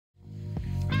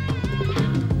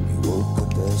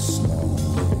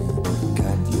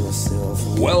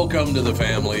Welcome to the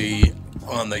family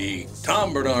on the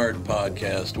Tom Bernard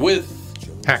podcast with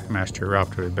Hackmaster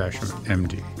Ralph W. Basham,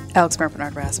 MD. Alex Brandt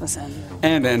Bernard Rasmussen.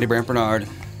 And Andy Brandt Bernard.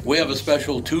 We have a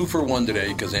special 2-for-1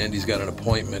 today because Andy's got an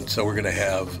appointment, so we're going to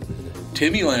have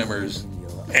Timmy Lammers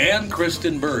and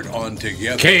Kristen Bird on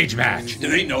together. Cage match. Do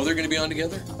they know they're going to be on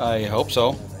together? I hope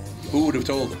so. Who would have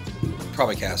told them?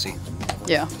 Probably Cassie.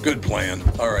 Yeah. Good plan.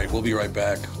 All right, we'll be right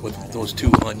back with those two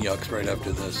hunyucks right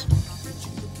after this.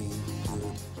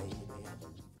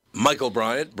 Michael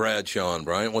Bryant, Brad Sean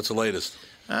Bryant, what's the latest?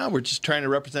 We're just trying to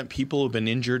represent people who've been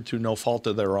injured through no fault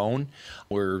of their own.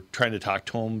 We're trying to talk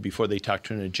to them before they talk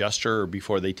to an adjuster or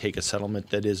before they take a settlement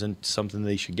that isn't something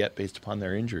they should get based upon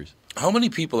their injuries. How many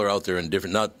people are out there in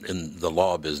different, not in the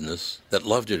law business, that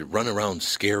love to run around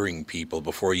scaring people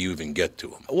before you even get to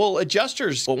them? Well,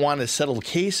 adjusters want to settle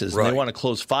cases and they want to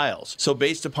close files. So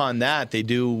based upon that, they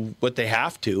do what they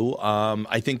have to.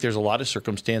 I think there's a lot of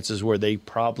circumstances where they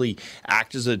probably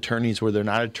act as attorneys where they're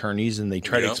not attorneys and they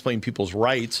try to explain people's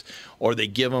rights, or they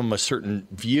give them a certain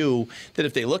view that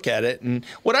if they look at it. And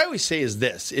what I always say is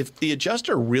this: if the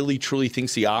adjuster really truly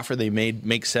thinks the offer they made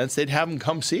makes sense, they'd have them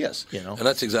come see us. And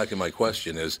that's exactly my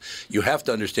question is you have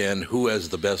to understand who has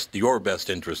your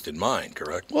best interest in mind,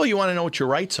 correct? Well, you want to know what your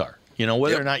rights are.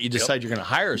 Whether or not you decide you're going to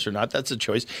hire us or not, that's a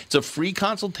choice. It's a free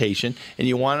consultation, and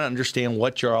you want to understand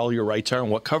what all your rights are and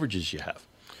what coverages you have.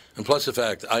 And plus the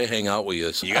fact I hang out with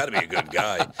you, so you got to be a good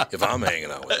guy if I'm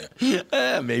hanging out with you.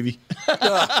 Maybe.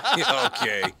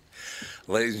 Okay.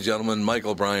 Ladies and gentlemen,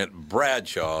 Michael Bryant,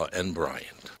 Bradshaw, and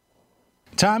Bryant.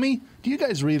 Tommy, do you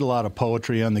guys read a lot of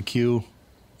poetry on the queue?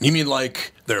 You mean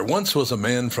like there once was a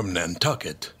man from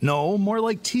Nantucket? No, more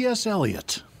like T.S.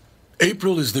 Eliot.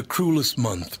 April is the cruelest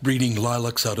month, breeding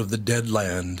lilacs out of the dead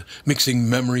land, mixing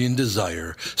memory and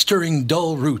desire, stirring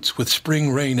dull roots with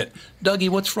spring rain. Dougie,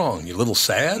 what's wrong? You a little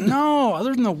sad? No,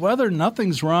 other than the weather,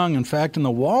 nothing's wrong. In fact, in the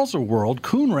Walser world,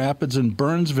 Coon Rapids and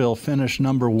Burnsville finished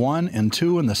number 1 and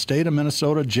 2 in the state of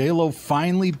Minnesota. J-Lo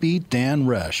finally beat Dan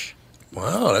Resch.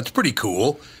 Wow, that's pretty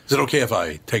cool. Is it okay if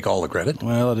I take all the credit?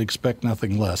 Well, I'd expect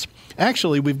nothing less.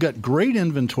 Actually, we've got great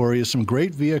inventory of some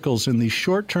great vehicles, and these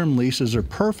short-term leases are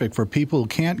perfect for people who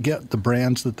can't get the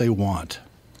brands that they want.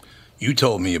 You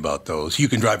told me about those. You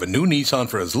can drive a new Nissan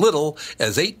for as little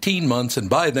as 18 months, and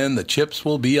by then the chips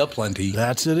will be aplenty.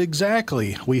 That's it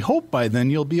exactly. We hope by then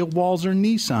you'll be a Walser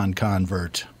Nissan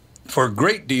convert. For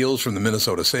great deals from the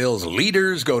Minnesota sales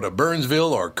leaders, go to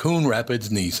Burnsville or Coon Rapids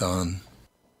Nissan.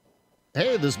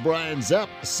 Hey, this is Brian Zepp.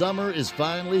 Summer is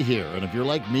finally here, and if you're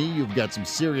like me, you've got some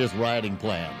serious riding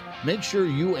planned. Make sure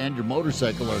you and your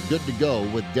motorcycle are good to go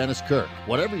with Dennis Kirk.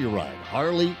 Whatever you ride,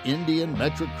 Harley, Indian,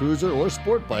 Metric Cruiser, or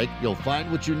Sport Bike, you'll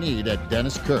find what you need at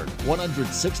Dennis Kirk.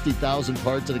 160,000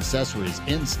 parts and accessories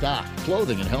in stock,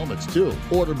 clothing and helmets too.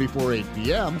 Order before 8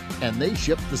 p.m., and they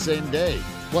ship the same day.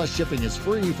 Plus, shipping is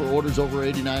free for orders over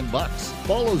 $89.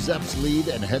 Follow Zepp's lead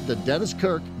and head to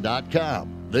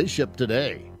DennisKirk.com. They ship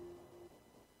today.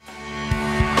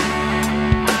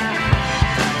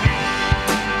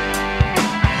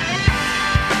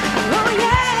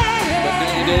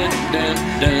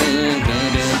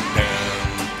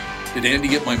 Did Andy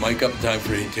get my mic up in time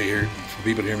for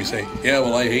people to hear me say, yeah,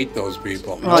 well, I hate those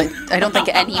people? Well, I don't think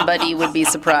anybody would be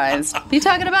surprised. Are you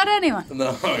talking about anyone?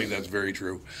 No, that's very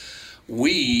true.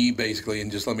 We basically,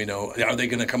 and just let me know, are they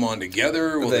going to come on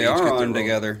together? Will they are on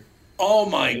together. Oh,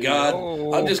 my God.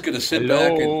 Hello. I'm just going to sit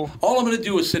back, and all I'm going to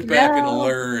do is sit back and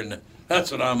learn.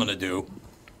 That's what I'm going to do.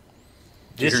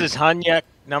 This is Hunyuk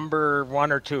number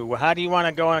 1 or 2. How do you want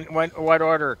to go in what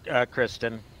order,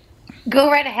 Kristen?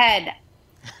 Go right ahead.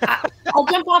 I'll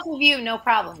jump off of you, no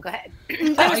problem. Go ahead.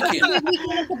 I can't.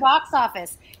 Weekend at the box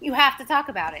office. You have to talk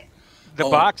about it. The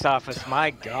box office,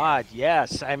 my God,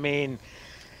 yes. I mean,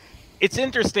 it's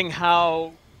interesting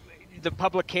how the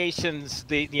publications,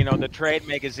 the trade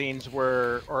magazines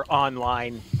or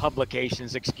online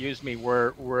publications,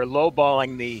 were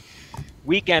lowballing the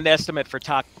weekend estimate for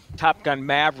Top Gun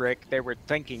Maverick. They were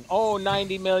thinking,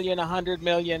 90 million, 100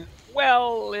 million.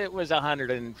 Well, it was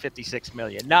 156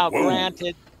 million. Now,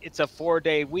 granted, it's a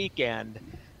 4-day weekend,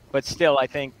 but still, I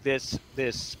think this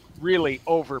really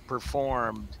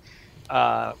overperformed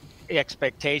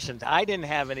expectations. I didn't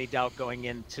have any doubt going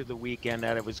into the weekend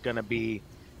that it was going to be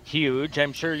huge.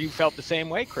 I'm sure you felt the same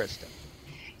way, Kristen.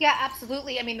 Yeah,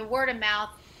 absolutely. I mean, the word of mouth,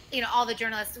 all the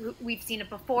journalists, we've seen it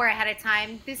before ahead of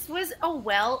time. This was a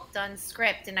well-done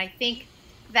script, and I think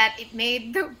that it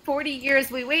made the 40 years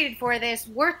we waited for this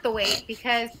worth the wait,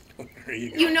 because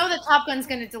you know that Top Gun's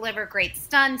going to deliver great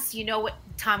stunts. You know what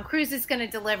Tom Cruise is going to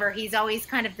deliver. He's always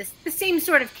kind of the same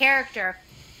sort of character.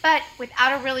 But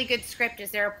without a really good script,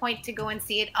 is there a point to go and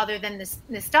see it other than this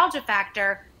nostalgia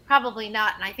factor? Probably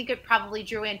not. And I think it probably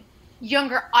drew in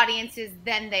younger audiences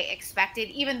than they expected,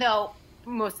 even though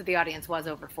most of the audience was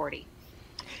over 40.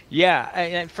 Yeah,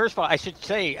 and first of all, I should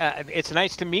say it's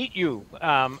nice to meet you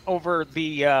over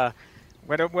the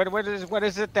what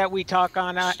is it that we talk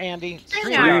on, Andy?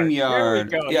 StreamYard. There we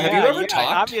go. Yeah, have you ever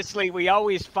talked? Obviously, we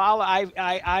always follow.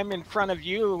 I'm in front of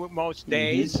you most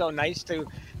days, so nice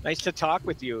to talk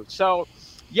with you. So,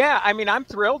 yeah, I mean, I'm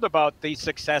thrilled about the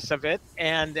success of it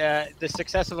and the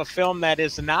success of a film that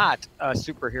is not a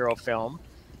superhero film,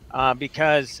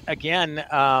 because again.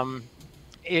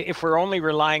 If we're only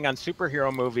relying on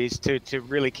superhero movies to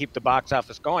really keep the box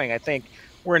office going, I think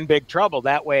we're in big trouble.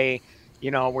 That way,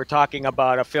 we're talking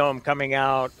about a film coming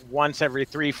out once every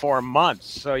 3-4 months.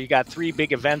 So you got 3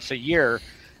 big events a year,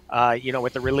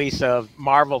 with the release of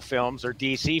Marvel films or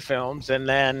DC films, and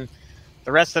then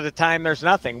the rest of the time there's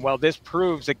nothing. Well, this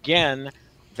proves again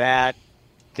that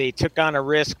they took on a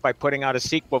risk by putting out a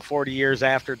sequel 40 years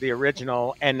after the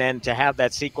original, and then to have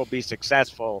that sequel be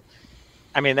successful.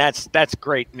 I mean, that's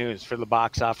great news for the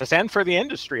box office and for the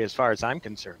industry as far as I'm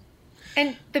concerned.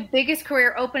 And the biggest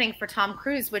career opening for Tom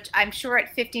Cruise, which I'm sure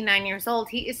at 59 years old,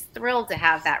 he is thrilled to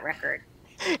have that record.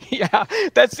 Yeah,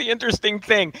 that's the interesting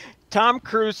thing. Tom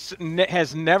Cruise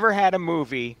has never had a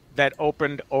movie that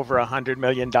opened over $100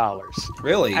 million.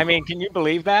 Really? I mean, can you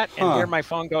believe that? And here my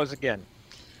phone goes again.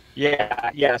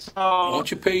 Yeah. So, why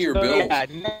don't you pay your bills? Yeah,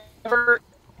 never.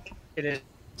 It is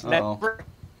never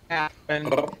happened.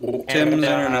 Tim's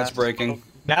internet's breaking.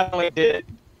 Not only did it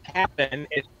happen,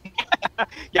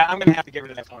 yeah, I'm gonna have to get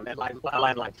rid of that phone, that line.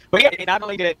 But yeah, not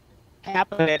only did it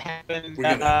happen, it happened.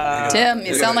 Tim,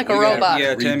 you sound like a robot.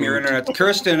 Yeah, Tim, your internet.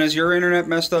 Kristyn, is your internet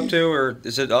messed up too, or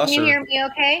is it us? Can you hear me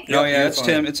okay? No, yeah, it's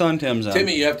Tim. It's on Tim's end.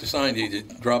 Timmy, you have to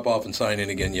drop off and sign in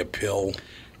again, you pill.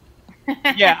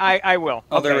 Yeah, I will.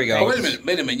 Oh, there we go. Oh, wait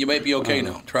a minute. You might be okay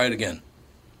now. Try it again.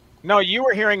 No, you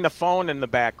were hearing the phone in the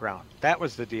background. That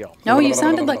was the deal. No, you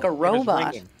sounded like a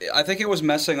robot. I think it was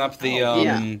messing up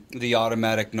the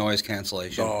automatic noise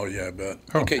cancellation. Oh, yeah, I bet.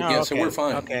 Okay, so we're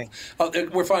fine. Okay.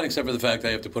 We're fine except for the fact I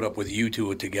have to put up with you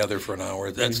two together for an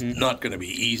hour. That's not going to be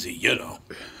easy,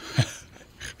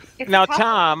 Now,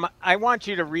 Tom, I want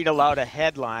you to read aloud a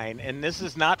headline, and this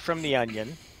is not from The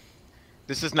Onion.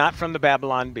 This is not from the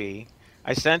Babylon Bee.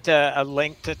 I sent a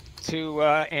link to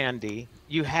Andy.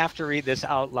 You have to read this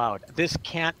out loud. This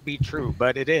can't be true,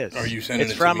 but it is. Are you sending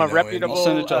it's it from to a me reputable I'll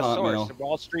send it to source, the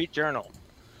Wall Street Journal.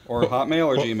 Or Hotmail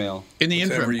or Gmail? In the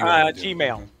interim,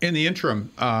 Gmail. In the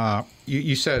interim,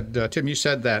 you said, Tim, you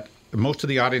said that most of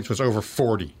the audience was over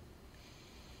 40.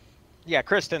 Yeah,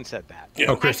 Kristyn said that. Yeah.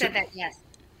 Oh, Kristyn. I said that, yes.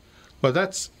 Well,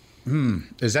 that's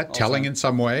is that telling in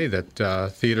some way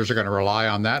that theaters are going to rely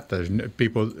on that? There's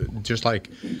people, just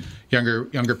like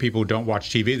younger people who don't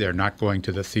watch TV, they're not going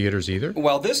to the theaters either.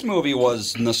 Well, this movie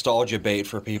was nostalgia bait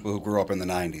for people who grew up in the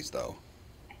 90s, though.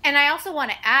 And I also want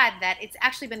to add that it's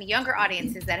actually been the younger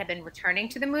audiences that have been returning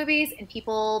to the movies, and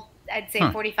people, I'd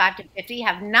say 45 to 50,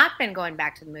 have not been going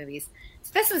back to the movies. So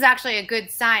this was actually a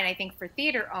good sign, I think, for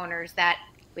theater owners that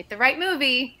with the right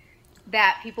movie,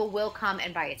 that people will come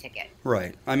and buy a ticket.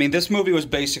 Right. I mean, this movie was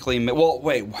basically... Well,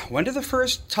 wait, when did the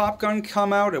first Top Gun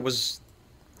come out? It was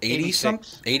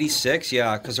 80-something? 86,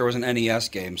 yeah, because there was an NES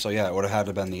game. So, yeah, it would have had to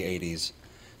have been the 80s.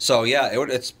 So, yeah,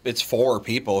 it's for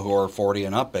people who are 40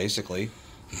 and up, basically.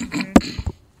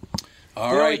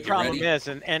 All the right, only problem is,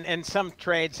 and some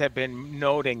trades have been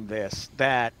noting this,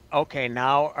 that, okay,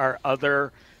 now are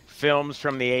other films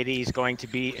from the 80s going to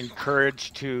be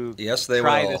encouraged to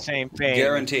try the same thing?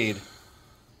 Guaranteed.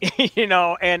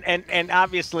 And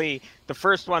obviously the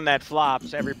first one that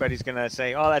flops, everybody's going to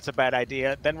say, oh, that's a bad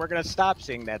idea. Then we're going to stop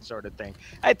seeing that sort of thing.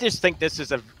 I just think this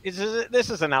is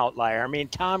an outlier. I mean,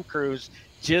 Tom Cruise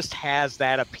just has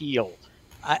that appeal.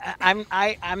 I'm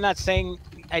not saying,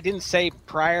 I didn't say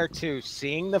prior to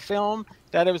seeing the film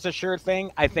that it was a sure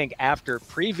thing. I think after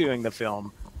previewing the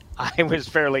film, I was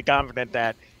fairly confident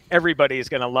that everybody is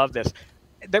going to love this.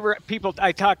 There were people,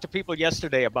 I talked to people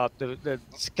yesterday about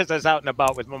because I was out and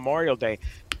about with Memorial Day,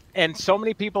 and so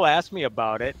many people asked me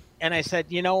about it, and I said,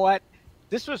 you know what?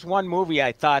 This was one movie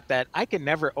I thought that I could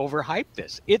never overhype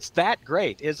this. It's that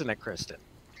great, isn't it, Kristyn?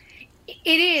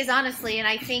 It is, honestly, and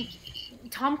I think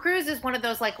Tom Cruise is one of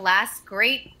those last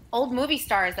great old movie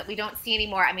stars that we don't see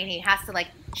anymore. I mean, he has to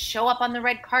show up on the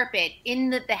red carpet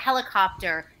in the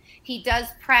helicopter. He does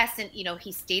press, and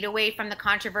he stayed away from the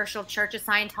controversial Church of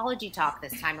Scientology talk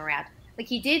this time around.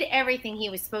 He did everything he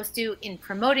was supposed to in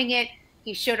promoting it.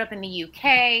 He showed up in the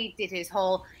UK, did his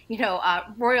whole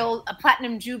Royal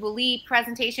Platinum Jubilee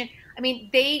presentation. I mean,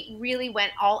 they really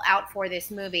went all out for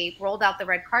this movie, rolled out the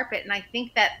red carpet, and I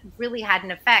think that really had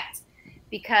an effect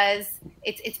because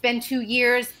it's been 2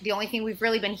 years. The only thing we've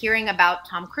really been hearing about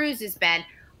Tom Cruise has been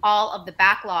all of the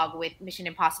backlog with Mission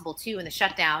Impossible 2 and the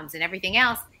shutdowns and everything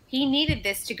else. He needed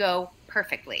this to go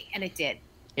perfectly, and it did.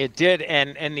 It did,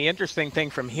 and the interesting thing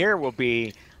from here will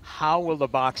be, how will the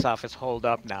box office hold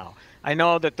up now? I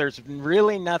know that there's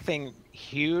really nothing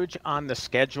huge on the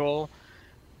schedule.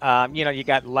 You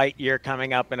got Lightyear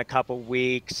coming up in a couple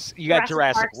weeks. You got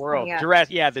Jurassic World.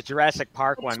 The Jurassic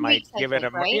Park one might give it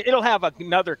right? It'll have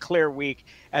another clear week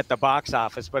at the box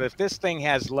office. But if this thing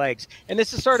has legs, and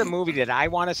this is the sort of movie that I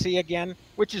want to see again,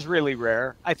 which is really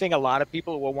rare. I think a lot of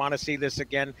people will want to see this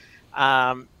again.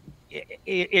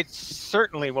 It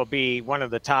certainly will be one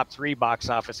of the top 3 box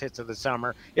office hits of the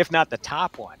summer, if not the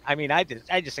top one. I mean, I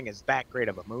just think it's that great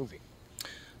of a movie.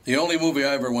 The only movie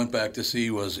I ever went back to see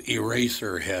was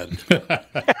Eraserhead.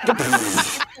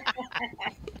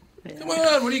 Come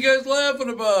on, what are you guys laughing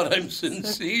about? I'm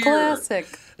sincere. Classic.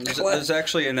 There's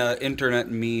actually an internet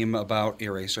meme about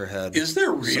Eraserhead. Is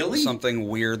there really? Something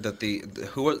weird that it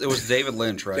was David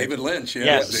Lynch, right? David Lynch, yeah.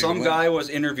 Yes. Some guy was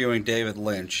interviewing David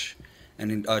Lynch,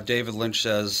 and David Lynch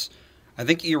says, I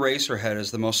think Eraserhead is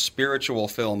the most spiritual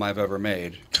film I've ever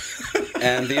made.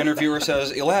 And the interviewer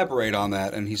says, elaborate on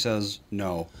that. And he says,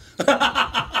 no.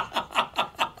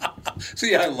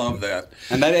 See, I love that.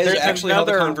 And that is There's actually how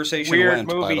the another conversation weird went,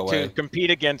 by movie the way. to compete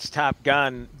against Top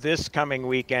Gun this coming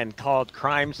weekend called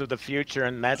Crimes of the Future,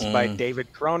 and that's by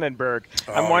David Cronenberg.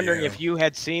 I'm wondering if you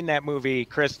had seen that movie,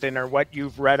 Kristyn, or what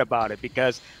you've read about it,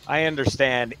 because I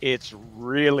understand it's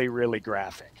really, really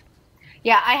graphic.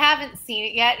 Yeah, I haven't seen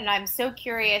it yet, and I'm so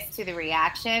curious to the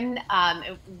reaction,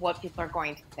 what people are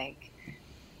going to think.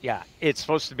 Yeah, it's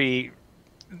supposed to be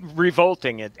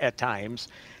revolting at times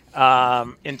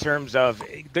in terms of,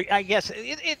 I guess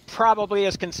it probably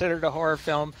is considered a horror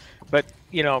film, but,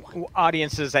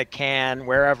 audiences at Cannes,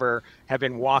 wherever, have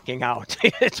been walking out.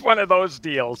 It's one of those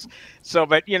deals. So,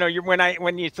 but,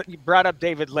 when you brought up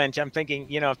David Lynch, I'm thinking,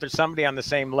 if there's somebody on the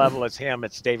same level as him,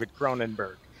 it's David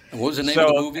Cronenberg. And what was the name of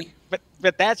the movie?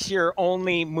 But that's your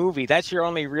only movie. That's your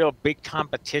only real big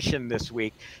competition this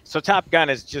week. So Top Gun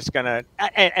is just going to,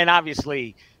 and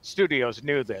obviously studios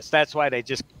knew this. That's why they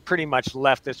just pretty much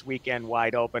left this weekend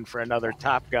wide open for another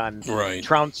Top Gun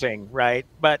trouncing, right?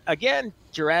 But again,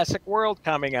 Jurassic World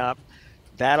coming up.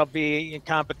 That'll be in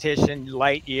competition,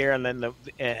 Lightyear, and then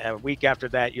the week after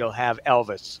that you'll have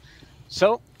Elvis.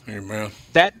 So Amen.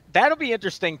 That'll be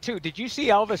interesting too. Did you see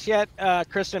Elvis yet,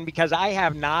 Kristyn? Because I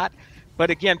have not. But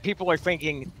again, people are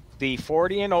thinking the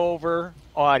 40 and over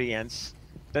audience,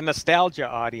 the nostalgia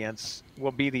audience,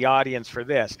 will be the audience for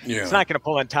this. Yeah. It's not going to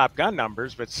pull in Top Gun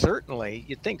numbers, but certainly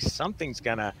you think it's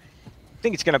going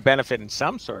to benefit in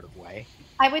some sort of way.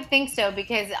 I would think so,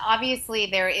 because obviously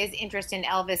there is interest in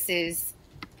Elvis's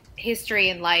history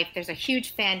and life. There's a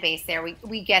huge fan base there.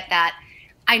 We get that.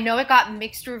 I know it got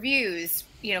mixed reviews,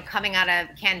 coming out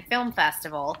of Cannes Film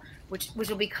Festival, which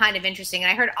will be kind of interesting.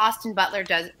 And I heard Austin Butler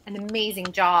does an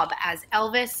amazing job as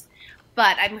Elvis,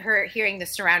 but I'm hearing the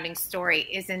surrounding story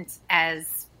isn't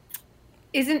as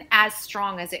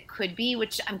strong as it could be,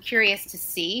 which I'm curious to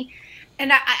see.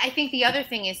 And I think the other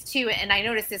thing is too, and I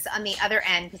noticed this on the other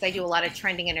end because I do a lot of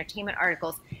trending entertainment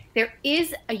articles, there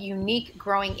is a unique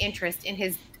growing interest in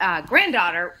his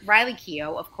granddaughter, Riley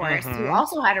Keough, of course, who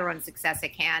also had her own success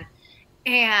at Cannes.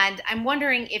 And I'm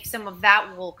wondering if some of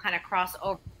that will kind of cross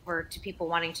over to people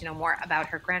wanting to know more about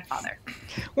her grandfather.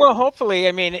 Well, hopefully,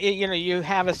 I mean, you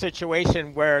have a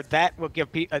situation where that will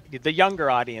give the younger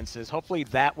audiences, hopefully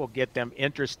that will get them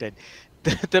interested.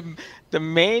 The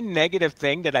main negative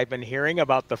thing that I've been hearing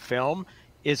about the film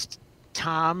is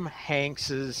Tom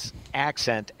Hanks's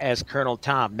accent as Colonel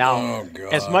Tom. Now,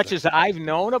 as much as I've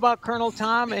known about Colonel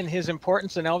Tom and his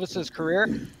importance in Elvis's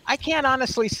career, I can't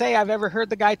honestly say I've ever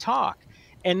heard the guy talk.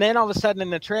 And then all of a sudden in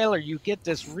the trailer, you get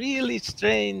this really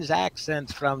strange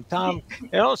accent from Tom.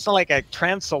 It's like a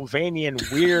Transylvanian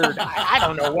weird, I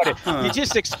don't know what you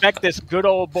just expect this good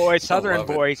old boy, Southern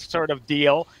boy sort of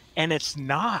deal, and it's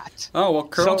not. Oh, well,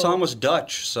 Colonel Tom was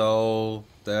Dutch, so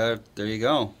there you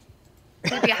go.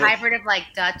 Could be a hybrid of like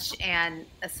Dutch and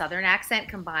a Southern accent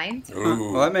combined.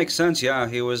 Well, that makes sense. Yeah,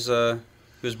 he was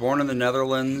born in the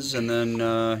Netherlands, and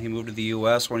then he moved to the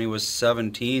U.S. when he was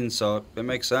 17. So it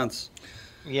makes sense.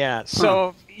 Yeah.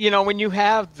 So when you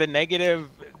have the negative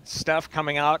stuff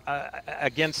coming out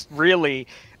against, really,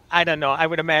 I don't know. I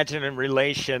would imagine in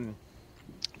relation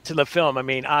to the film. I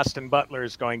mean, Austin Butler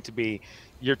is going to be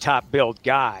your top billed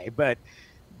guy, but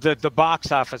the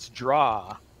box office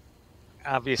draw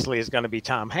obviously is going to be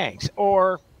Tom Hanks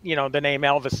or the name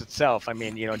Elvis itself. I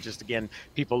mean, just again,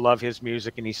 people love his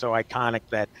music and he's so iconic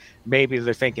that maybe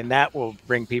they're thinking that will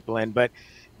bring people in. But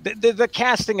the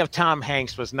casting of Tom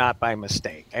Hanks was not by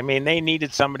mistake. I mean, they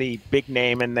needed somebody big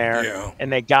name in there,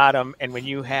 and they got him. And when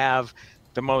you have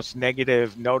the most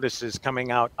negative notices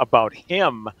coming out about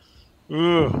him,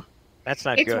 that's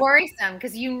not good. It's worrisome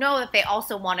because that they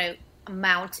also want to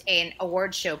mount an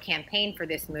award show campaign for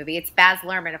this movie. It's Baz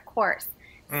Luhrmann, of course.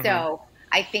 Mm-hmm. So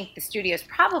I think the studio is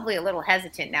probably a little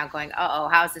hesitant now, going,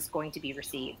 how is this going to be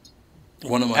received?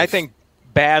 I think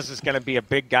Baz is going to be a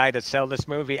big guy to sell this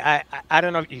movie. I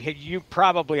don't know. You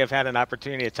probably have had an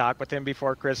opportunity to talk with him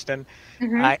before, Kristen.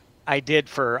 Mm-hmm. I did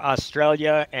for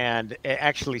Australia, and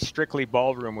actually Strictly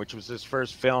Ballroom, which was his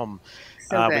first film,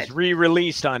 was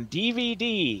re-released on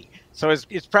DVD. So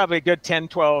it's probably a good 10,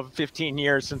 12, 15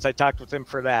 years since I talked with him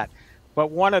for that.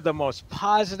 But one of the most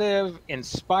positive,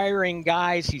 inspiring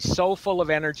guys. He's so full of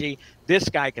energy. This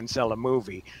guy can sell a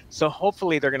movie. So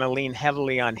hopefully they're going to lean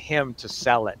heavily on him to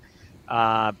sell it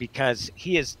because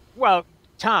he is,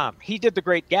 Tom, he did The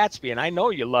Great Gatsby, and I know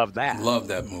you love that. Love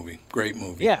that movie. Great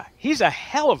movie. Yeah, he's a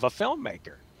hell of a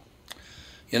filmmaker.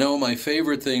 My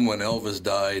favorite thing when Elvis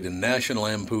died in National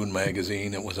Lampoon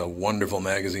magazine, it was a wonderful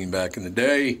magazine back in the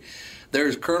day,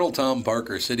 there's Colonel Tom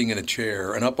Parker sitting in a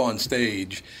chair, and up on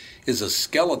stage is a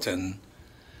skeleton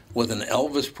with an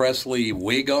Elvis Presley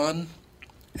wig on,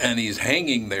 and he's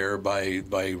hanging there by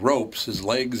ropes. His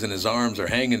legs and his arms are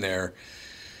hanging there,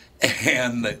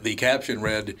 and the caption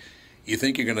read, "You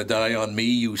think you're going to die on me,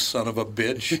 you son of a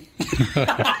bitch?"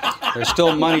 There's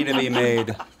still money to be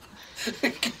made.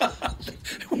 God,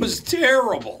 it was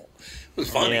terrible. It was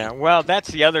funny. Yeah, well, that's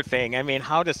the other thing. I mean,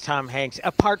 how does Tom Hanks,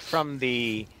 apart from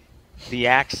the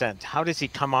accent, how does he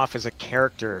come off as a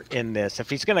character in this? If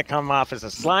he's going to come off as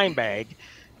a slime bag,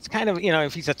 it's kind of,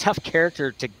 if he's a tough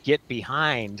character to get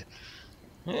behind,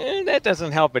 that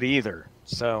doesn't help it either.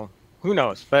 So who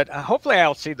knows? But hopefully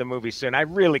I'll see the movie soon. I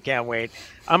really can't wait.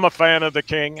 I'm a fan of the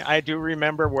King. I do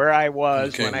remember where I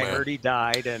was when I heard he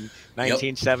died in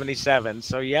 1977. Yep.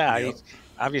 So, he's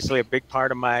obviously a big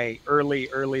part of my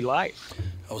early life.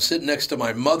 I was sitting next to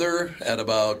my mother at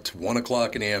about 1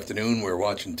 o'clock in the afternoon. We were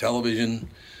watching television,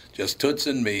 just Toots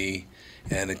and me,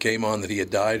 and it came on that he had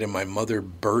died, and my mother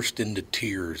burst into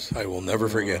tears. I will never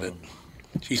forget it.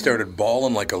 She started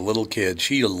bawling like a little kid.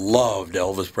 She loved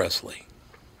Elvis Presley.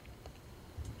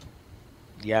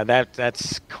 Yeah,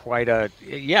 that's quite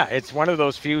it's one of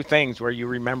those few things where you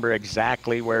remember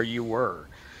exactly where you were.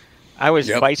 I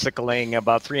was bicycling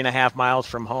about 3.5 miles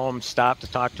from home, stopped to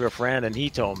talk to a friend, and he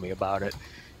told me about it.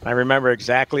 I remember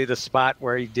exactly the spot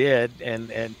where he did,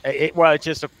 and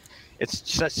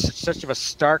it's such a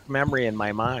stark memory in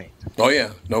my mind. Oh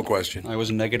yeah, no question. I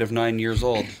was -9 years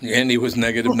old, and he was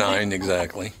 -9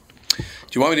 exactly.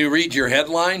 Do you want me to read your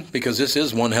headline? Because this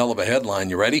is one hell of a headline.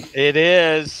 You ready? It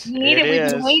is. We've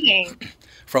been waiting.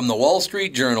 From the Wall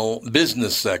Street Journal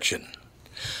business section.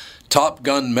 Top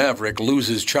Gun Maverick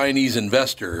loses Chinese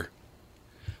investor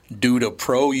due to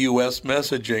pro-U.S.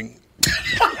 messaging.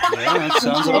 Yeah, that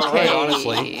sounds about right,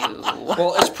 honestly.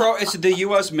 Well, it's the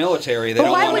U.S. military. But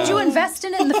why would you invest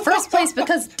in it in the first place?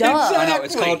 Because duh.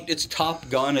 Exactly. I know, it's Top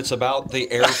Gun. It's about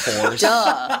the Air Force.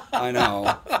 Duh. I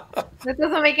know. That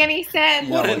doesn't make any sense.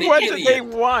 What did they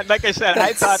want? Like I said,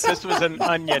 I thought this was an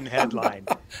Onion headline.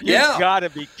 You've got to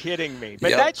be kidding me.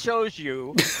 But that shows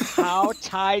you how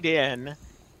tied in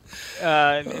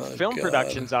film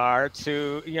productions are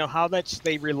to how much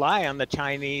they rely on the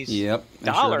Chinese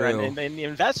dollar and the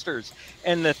investors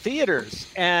and the theaters.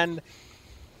 And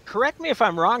correct me if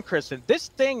I'm wrong, Kristen, this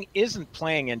thing isn't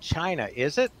playing in China,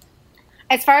 is it?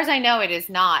 As far as I know, it is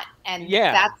not. And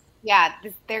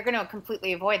they're going to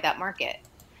completely avoid that market.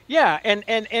 Yeah,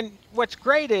 and what's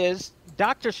great is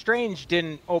Doctor Strange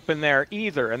didn't open there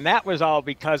either, and that was all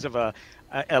because of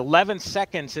 11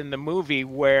 seconds in the movie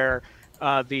where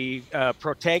the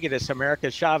protagonist, America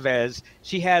Chavez,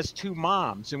 she has two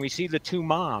moms, and we see the two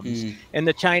moms. And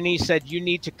the Chinese said, we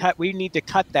need to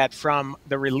cut that from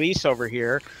the release over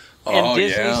here. And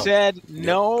Disney said,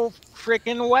 no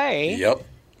freaking way. Yep.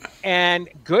 And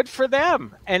good for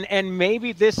them. And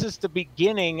maybe this is the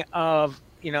beginning of,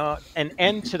 an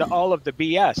end to all of the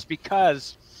BS,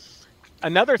 because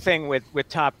another thing with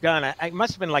Top Gun, it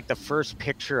must have been like the first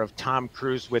picture of Tom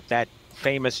Cruise with that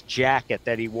famous jacket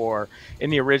that he wore in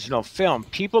the original film.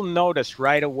 People noticed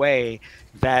right away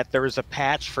that there was a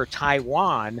patch for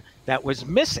Taiwan that was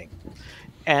missing.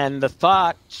 And the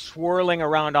thought swirling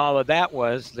around all of that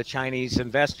was the Chinese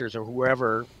investors or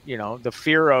whoever, the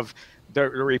fear of the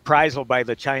reprisal by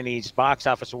the Chinese box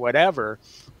office or whatever,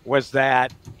 was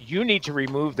that you need to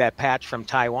remove that patch from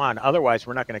Taiwan. Otherwise,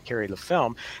 we're not going to carry the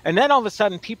film. And then all of a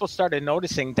sudden, people started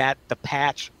noticing that the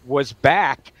patch was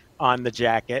back on the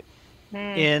jacket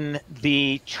in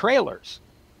the trailers.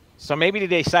 So maybe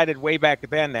they decided way back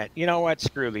then that, you know what,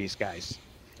 screw these guys.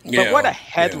 Yeah, but what a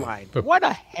headline. yeah. What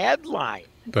a headline.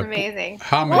 It's amazing.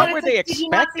 What were they Did you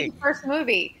not see expecting? the first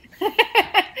movie?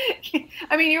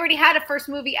 I mean, you already had a first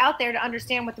movie out there to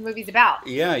understand what the movie's about.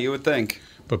 Yeah, you would think.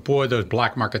 But boy, those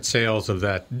black market sales of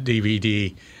that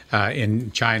DVD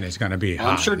in China is going to be high.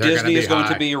 I'm sure They're Disney is going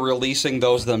high. to be releasing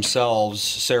those themselves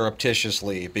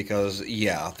surreptitiously because,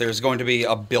 yeah, there's going to be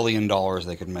 $1 billion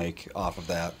they could make off of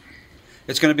that.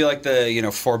 It's going to be like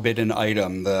the, forbidden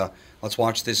item, the let's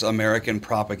watch this American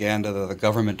propaganda that the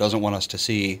government doesn't want us to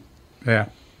see. Yeah.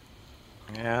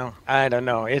 Yeah, I don't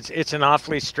know. It's an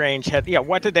awfully strange head. Yeah,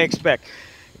 what did they expect?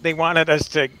 They wanted us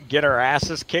to get our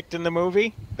asses kicked in the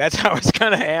movie. That's how it's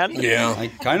going to end. Yeah, I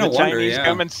kind of the wonder. Chinese Yeah,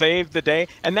 come and save the day,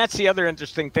 and that's the other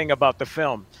interesting thing about the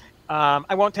film.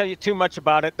 I won't tell you too much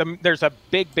about it. There's a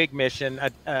big mission,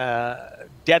 a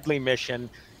deadly mission,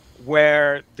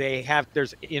 where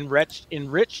there's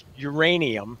enriched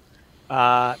uranium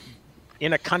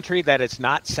in a country that is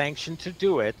not sanctioned to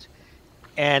do it.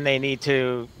 And they need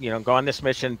to, go on this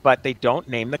mission, but they don't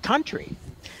name the country.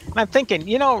 And I'm thinking,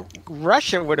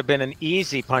 Russia would have been an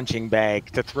easy punching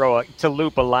bag to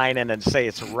loop a line in and say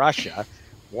it's Russia.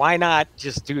 Why not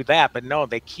just do that? But no,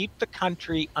 they keep the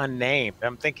country unnamed.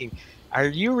 I'm thinking, are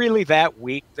you really that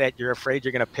weak that you're afraid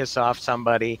you're going to piss off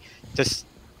somebody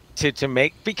to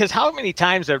make? Because how many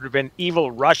times have there been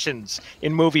evil Russians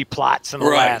in movie plots in the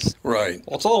last? Right.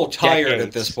 Well, it's a little tired decades.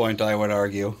 at this point, I would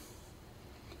argue.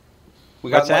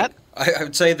 What's that? I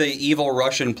would say the evil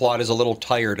Russian plot is a little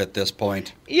tired at this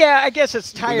point. Yeah, I guess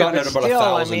it's tired. We've gotten but it about still,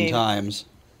 1,000 times.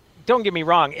 Don't get me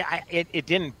wrong. It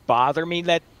didn't bother me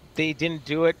that they didn't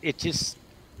do it. It just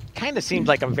kind of seems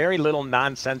like a very little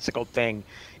nonsensical thing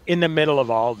in the middle of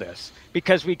all this.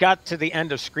 Because we got to the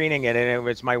end of screening it, and it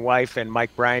was my wife and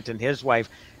Mike Bryant and his wife.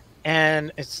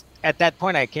 And it's at that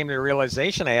point I came to the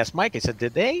realization. I asked Mike, I said,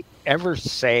 did they ever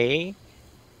say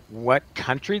what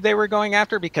country they were going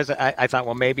after? Because I thought,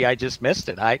 well, maybe I just missed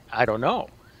it. I don't know.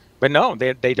 But no,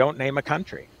 they don't name a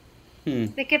country.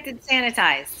 They kept it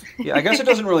sanitized. Yeah, I guess it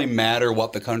doesn't really matter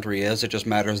what the country is. It just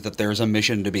matters that there's a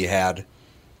mission to be had.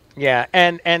 Yeah,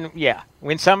 and yeah,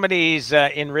 when somebody's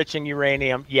enriching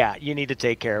uranium, yeah, you need to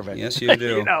take care of it. Yes, you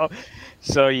do.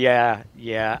 So yeah.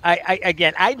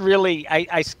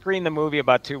 I screened the movie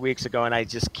about 2 weeks ago, and I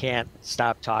just can't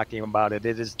stop talking about it.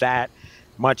 It is that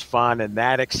much fun and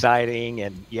that exciting,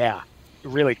 and yeah,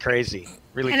 really crazy.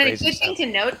 Really and crazy a good stuff. thing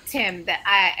to note, Tim, that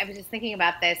I was just thinking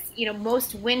about this.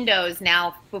 Most windows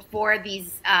now before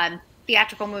these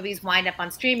theatrical movies wind up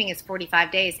on streaming is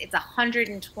 45 days. It's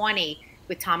 120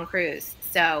 with Tom Cruise.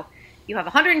 So you have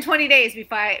 120 days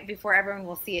before everyone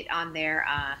will see it on their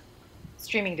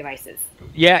streaming devices.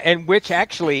 Yeah, and which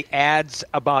actually adds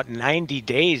about 90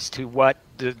 days to what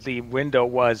the window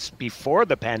was before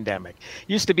the pandemic.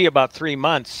 Used to be about 3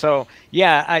 months. So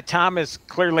yeah, Tom is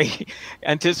clearly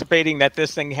anticipating that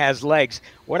this thing has legs.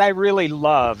 What I really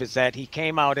love is that he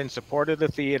came out in support of the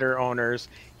theater owners.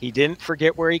 He didn't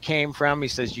forget where he came from. He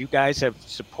says, you guys have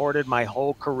supported my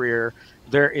whole career.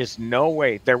 There was no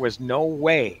way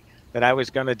that I was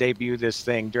going to debut this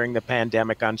thing during the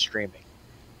pandemic on streaming.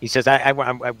 He says, I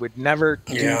would never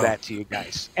do that to you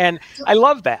guys. And I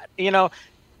love that.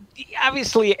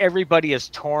 Obviously, everybody is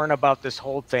torn about this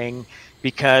whole thing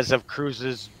because of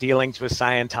Cruise's dealings with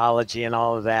Scientology and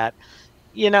all of that.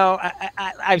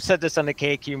 I've said this on the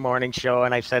KQ Morning Show,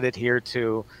 and I've said it here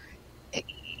too.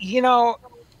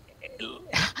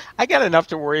 I got enough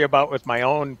to worry about with my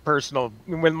own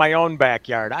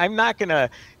backyard. I'm not going to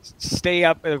stay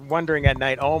up wondering at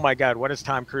night, oh my God, what is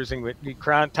Tom Cruise doing with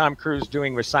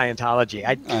Scientology?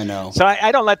 I know. So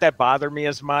I don't let that bother me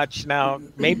as much. Now,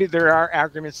 maybe there are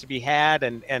arguments to be had,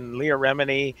 and Leah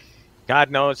Remini,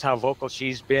 God knows how vocal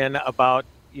she's been about,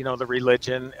 the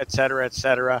religion, et cetera, et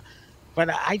cetera. But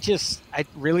I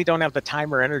really don't have the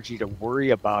time or energy to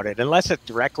worry about it unless it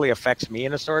directly affects me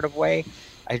in a sort of way.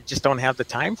 I just don't have the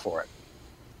time for it.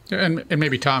 And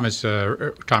maybe Tom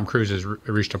Cruise has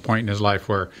reached a point in his life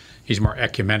where he's more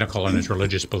ecumenical in his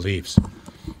religious beliefs,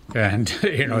 and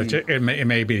it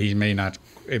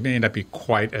may not be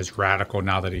quite as radical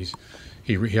now that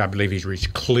I believe he's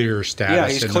reached clear status. Yeah,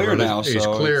 he's clear now. He's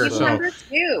clear. He's number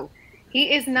 2.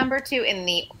 He is number 2 in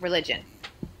the religion.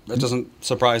 That doesn't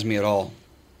surprise me at all.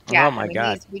 Yeah, oh my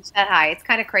God, he's reached that high. It's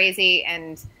kind of crazy,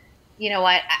 and you know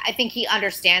what? I think he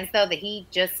understands though that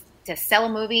to sell a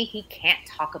movie, he can't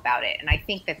talk about it, and I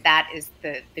think that is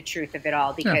the truth of it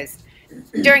all, because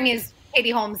during his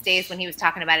Katie Holmes days when he was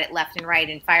talking about it left and right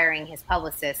and firing his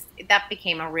publicist, that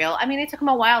became a real. I mean, it took him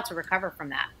a while to recover from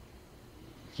that.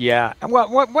 Yeah.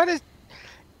 Well,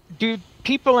 do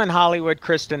people in Hollywood,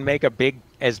 Kristyn, make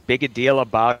as big a deal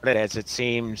about it as it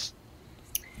seems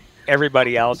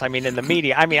everybody else? I mean, in the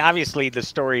media, I mean, obviously the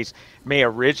stories may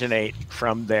originate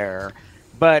from there,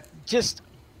 but just,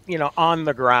 on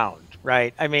the ground,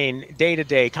 right? I mean,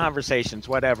 day-to-day conversations,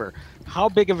 whatever. How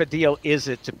big of a deal is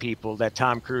it to people that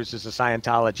Tom Cruise is a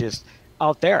Scientologist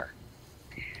out there?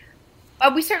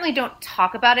 We certainly don't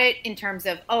talk about it in terms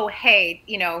of, oh, hey,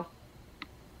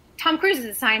 Tom Cruise is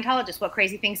a Scientologist. What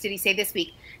crazy things did he say this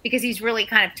week? Because he's really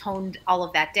kind of toned all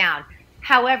of that down.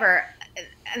 However,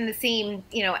 in the same,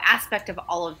 aspect of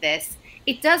all of this,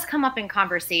 it does come up in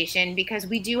conversation because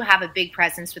we do have a big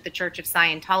presence with the Church of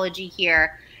Scientology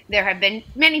here. There have been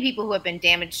many people who have been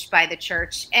damaged by the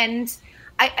church. And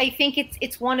I think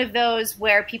it's one of those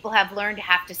where people have learned to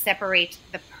have to separate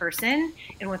the person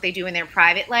and what they do in their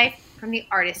private life from the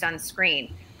artist on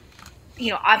screen.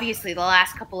 Obviously the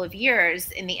last couple of years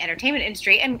in the entertainment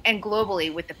industry and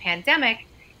globally with the pandemic,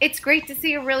 it's great to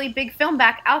see a really big film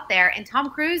back out there. And Tom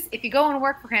Cruise, if you go and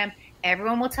work for him,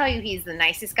 everyone will tell you he's the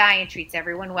nicest guy and treats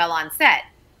everyone well on set.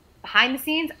 Behind the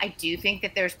scenes, I do think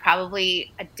that there's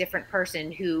probably a different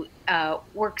person who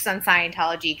works on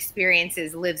Scientology,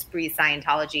 experiences, lives, breathes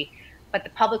Scientology. But the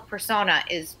public persona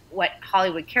is what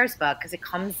Hollywood cares about because it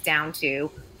comes down to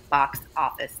box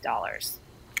office dollars.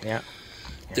 Yeah.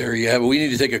 There you have it. We need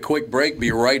to take a quick break.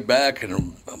 Be right back.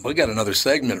 And we got another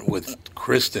segment with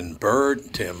Kristyn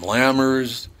Burt, Tim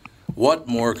Lammers. What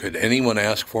more could anyone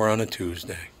ask for on a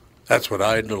Tuesday? That's what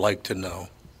I'd like to know.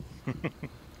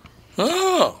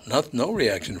 Oh, no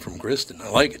reaction from Kristyn. I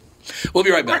like it. We'll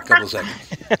be right back. A couple of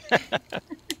seconds.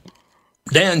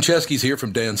 Dan Chesky's here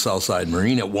from Dan's Southside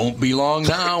Marine. It won't be long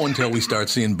now until we start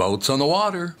seeing boats on the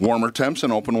water. Warmer temps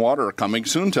and open water are coming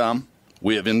soon, Tom.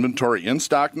 We have inventory in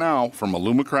stock now from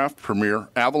Alumacraft, Premier,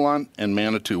 Avalon, and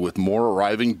Manitou, with more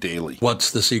arriving daily.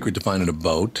 What's the secret to finding a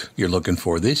boat you're looking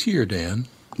for this year, Dan?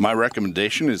 My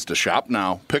recommendation is to shop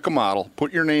now, pick a model,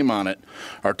 put your name on it.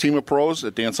 Our team of pros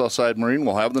at Dan Southside Marine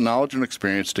will have the knowledge and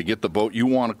experience to get the boat you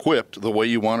want equipped the way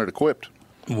you want it equipped.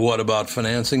 What about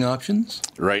financing options?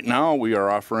 Right now, we are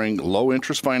offering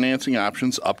low-interest financing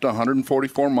options up to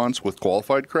 144 months with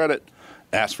qualified credit.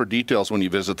 Ask for details when you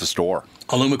visit the store.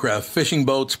 Alumacraft fishing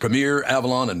boats, Premier,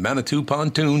 Avalon, and Manitou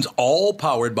pontoons, all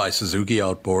powered by Suzuki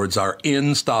Outboards, are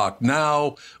in stock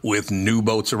now with new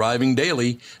boats arriving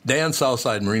daily. Dan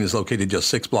Southside Marine is located just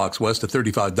 6 blocks west of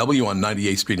 35W on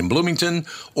 98th Street in Bloomington,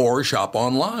 or shop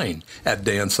online at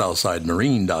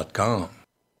dansouthsidemarine.com.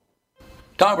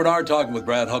 Tom Bernard talking with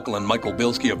Brad Huckle and Michael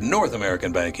Bilski of North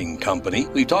American Banking Company.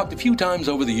 We've talked a few times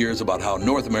over the years about how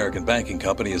North American Banking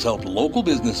Company has helped local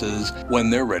businesses when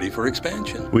they're ready for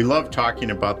expansion. We love talking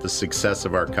about the success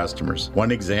of our customers. One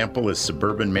example is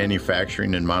Suburban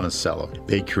Manufacturing in Monticello.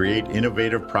 They create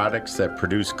innovative products that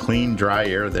produce clean, dry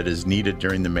air that is needed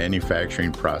during the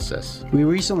manufacturing process. We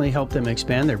recently helped them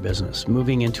expand their business.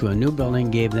 Moving into a new building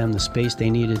gave them the space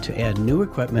they needed to add new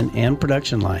equipment and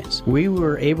production lines. We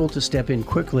were able to step in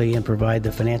quickly and provide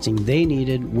the financing they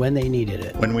needed when they needed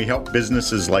it. When we help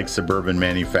businesses like Suburban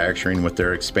Manufacturing with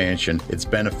their expansion, it's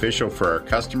beneficial for our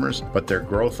customers, but their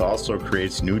growth also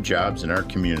creates new jobs in our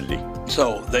community.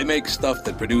 So they make stuff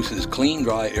that produces clean,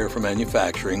 dry air for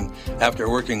manufacturing after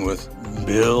working with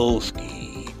Bilski.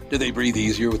 Do they breathe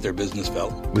easier with their business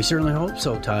felt? We certainly hope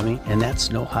so, Tommy, and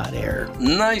that's no hot air.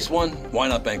 Nice one. Why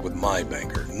not bank with my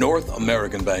banker? North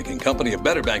American Banking Company, a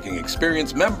better banking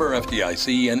experience, member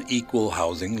FDIC, and equal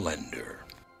housing lender.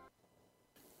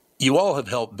 You all have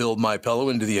helped build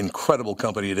MyPillow into the incredible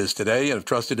company it is today and have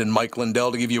trusted in Mike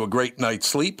Lindell to give you a great night's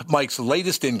sleep. Mike's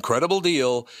latest incredible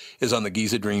deal is on the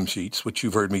Giza Dream Sheets, which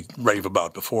you've heard me rave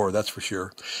about before, that's for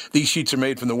sure. These sheets are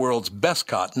made from the world's best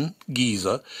cotton,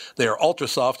 Giza. They are ultra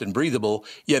soft and breathable,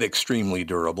 yet extremely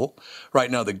durable. Right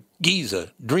now, the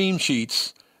Giza Dream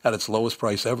Sheets at its lowest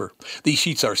price ever. These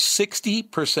sheets are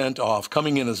 60% off,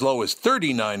 coming in as low as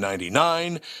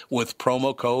 $39.99 with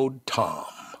promo code TOM.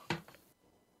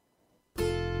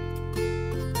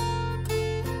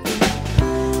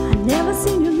 Never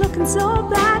seen you looking so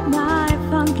bad, my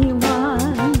funky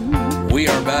one. We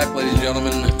are back, ladies and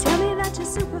gentlemen. Tell me that you're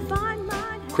super fine,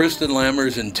 Kristyn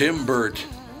Lammers and Tim Burt.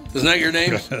 Isn't that your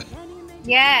names?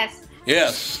 Yes.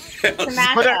 Yes.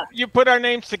 You put our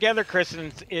names together,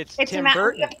 Kristyn. It's Tim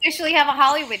Burton. We officially have a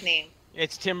Hollywood name.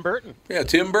 It's Tim Burton. Yeah,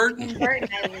 Tim Burton. Tim Burton,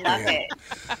 I love it.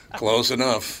 Close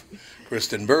enough.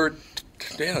 Kristyn Burt,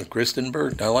 Yeah, Kristen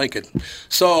Burt. I like it.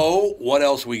 So, what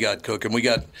else we got cooking? We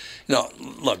got,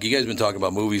 look, you guys have been talking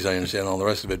about movies, I understand all the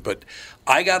rest of it, but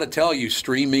I got to tell you,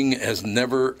 streaming has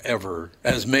never, ever,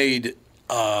 has made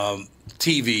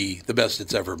TV the best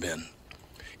it's ever been.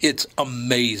 It's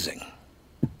amazing.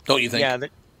 Don't you think? Yeah,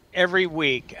 every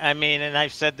week. I mean, and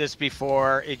I've said this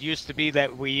before, it used to be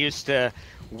that we used to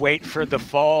wait for the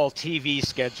fall TV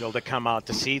schedule to come out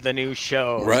to see the new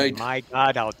shows. Right. My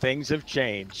God, how things have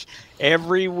changed.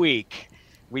 Every week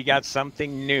we got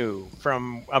something new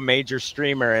from a major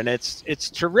streamer, and it's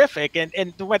terrific.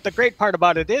 And what the great part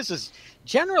about it is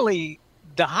generally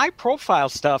the high-profile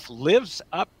stuff lives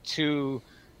up to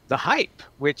the hype,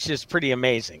 which is pretty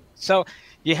amazing. So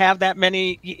you have that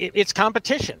many, it's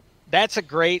competition. That's a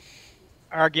great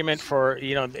argument for,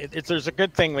 there's a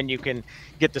good thing when you can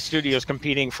get the studios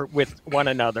competing with one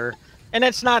another. And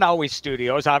it's not always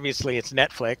studios. Obviously, it's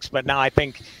Netflix. But now I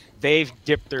think they've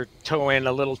dipped their toe in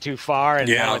a little too far. And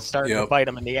now it's starting to bite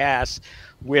them in the ass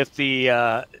with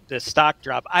the stock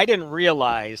drop. I didn't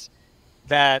realize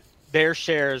that their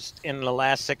shares in the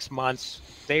last 6 months,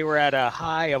 they were at a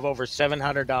high of over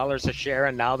 $700 a share,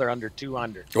 and now they're under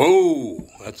 $200. Oh,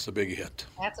 that's a big hit.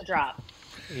 That's a drop.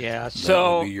 Yeah, That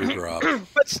so would be your drop.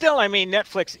 but still, I mean,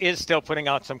 Netflix is still putting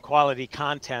out some quality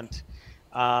content.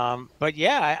 But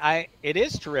yeah, it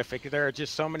is terrific. There are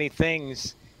just so many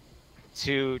things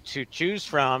to choose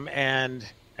from, and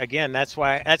again, that's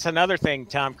another thing.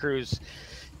 Tom Cruise,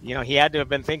 he had to have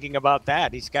been thinking about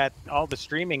that. He's got all the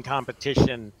streaming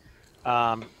competition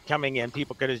coming in.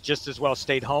 People could have just as well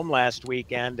stayed home last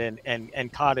weekend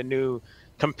and caught a new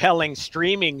compelling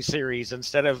streaming series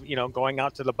instead of going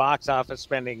out to the box office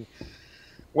spending,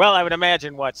 well, I would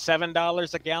imagine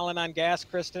 $7 a gallon on gas,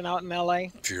 Kristen, out in LA.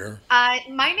 Sure.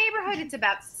 My neighborhood, it's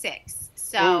about $6.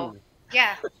 So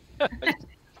yeah,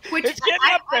 which it's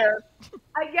getting up there.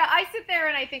 I sit there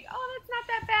and I think, oh, that's not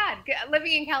that bad.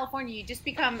 Living in California, you just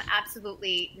become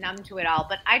absolutely numb to it all.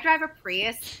 But I drive a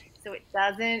Prius, so it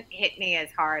doesn't hit me as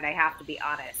hard. I have to be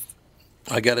honest.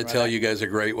 I got to tell you guys are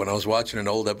great. When I was watching an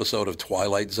old episode of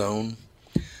Twilight Zone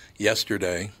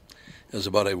yesterday, it was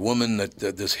about a woman that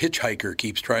this hitchhiker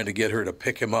keeps trying to get her to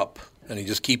pick him up, and he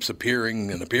just keeps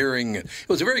appearing and appearing. It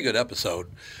was a very good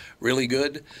episode, really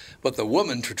good. But the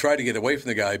woman, to try to get away from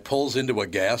the guy, pulls into a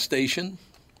gas station,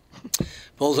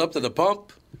 pulls up to the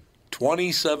pump,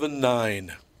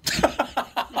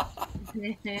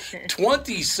 $27.9.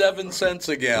 27 cents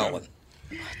a gallon.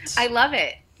 I love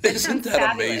it. Isn't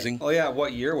that amazing? Oh, yeah.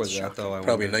 What year was that, though?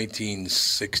 Probably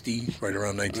 1960, right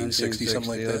around 1960, something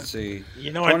like that. Let's see.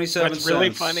 You know what's really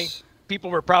funny?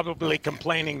 People were probably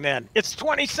complaining then. It's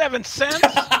 27 cents?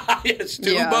 It's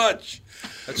too much.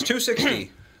 That's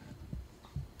 $2.60.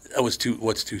 That was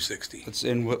what's $2.60? It's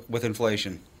in with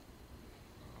inflation.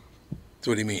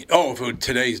 So what do you mean? Oh, for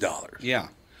today's dollars. Yeah.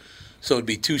 So it'd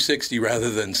be $2.60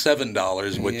 rather than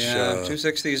 $7, which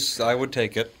 $2.60s, I would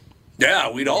take it.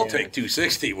 Yeah, we'd all take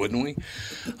 $2.60, wouldn't we?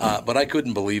 But I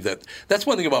couldn't believe that. That's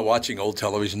one thing about watching old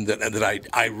television that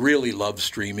I really love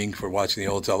streaming for watching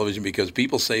the old television, because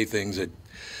people say things that,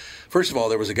 first of all,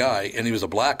 there was a guy, and he was a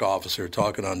black officer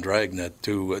talking on Dragnet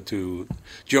to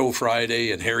Joe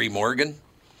Friday and Harry Morgan.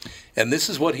 And this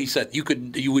is what he said.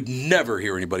 You would never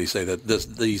hear anybody say that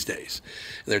these days.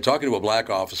 They're talking to a black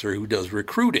officer who does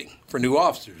recruiting for new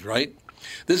officers, right?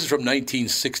 This is from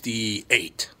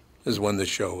 1968. Is when this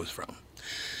show was from.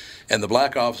 And the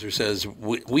black officer says,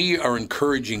 we are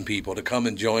encouraging people to come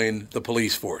and join the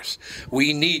police force.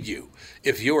 We need you.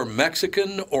 If you're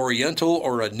Mexican, Oriental,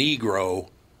 or a Negro,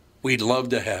 we'd love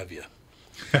to have you.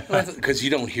 Because you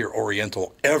don't hear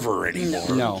Oriental ever anymore.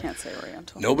 No, you can't say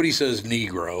Oriental. Nobody says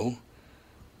Negro.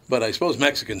 But I suppose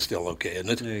Mexican's still okay, isn't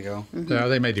it? There you go. Mm-hmm. Yeah,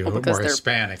 they may do more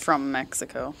Hispanic. From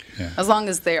Mexico. Yeah. As long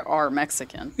as they are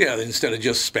Mexican. Yeah, instead of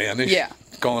just Spanish. Yeah.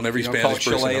 Calling every Spanish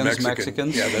person a Mexican.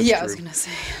 Mexicans. Yeah, that's true. I was going to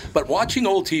say. But watching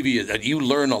old TV, you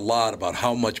learn a lot about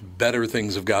how much better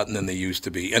things have gotten than they used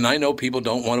to be. And I know people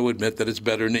don't want to admit that it's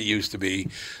better than it used to be,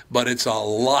 but it's a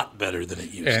lot better than it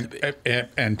used to be.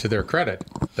 And to their credit,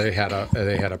 they had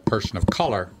a person of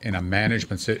color in a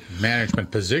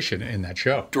management position in that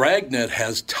show. Dragnet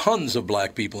has tons of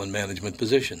black people in management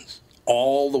positions.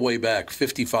 All the way back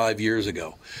 55 years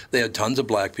ago, they had tons of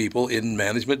black people in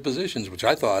management positions, which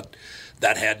I thought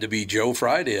that had to be Joe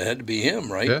Friday. It had to be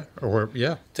him, right?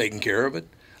 Yeah, taking care of it.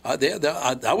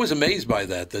 I was amazed by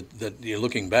that you're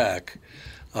looking back,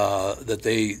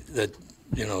 that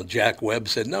Jack Webb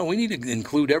said, no, we need to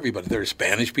include everybody. There are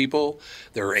Spanish people,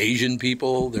 there are Asian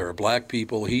people, there are black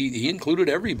people. He included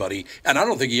everybody, and I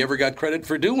don't think he ever got credit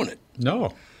for doing it.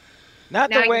 No. Not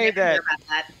the way that.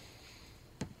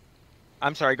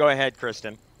 I'm sorry, go ahead,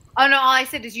 Kristen. Oh no, all I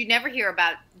said is you never hear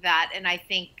about that, and I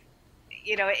think,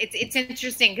 it's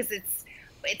interesting because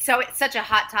it's such a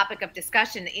hot topic of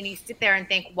discussion, and you sit there and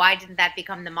think, why didn't that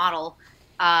become the model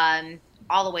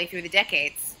all the way through the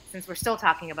decades? Since we're still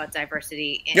talking about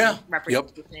diversity in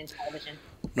representation in television.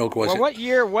 No question. Well, what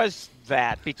year was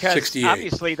that? Because 68.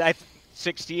 obviously that's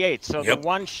 68. So the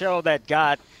one show that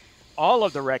got all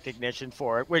of the recognition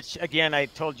for it, which again I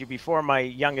told you before, my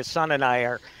youngest son and I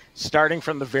are starting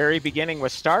from the very beginning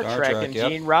with Star Trek and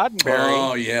Gene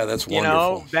Roddenberry. Oh yeah, that's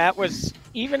wonderful. That was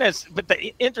but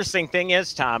the interesting thing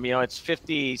is, Tom, it's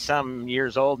 50 some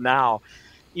years old now.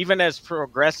 Even as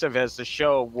progressive as the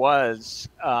show was,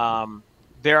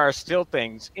 there are still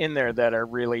things in there that are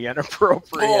really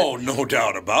inappropriate. Oh, no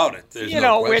doubt about it. There's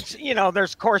no question.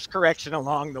 There's course correction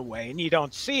along the way, and you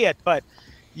don't see it. But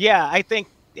yeah, I think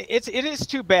it is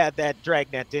too bad that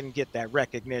Dragnet didn't get that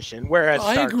recognition, whereas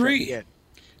Star Trek did.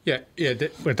 Yeah,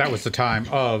 but that was the time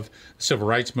of the civil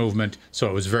rights movement, so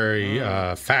it was very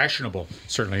fashionable,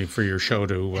 certainly, for your show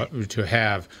to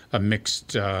have a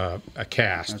mixed a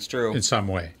cast. That's true. In some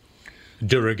way.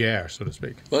 De rigueur, so to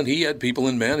speak. But he had people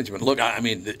in management. Look, I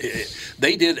mean,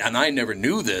 they did, and I never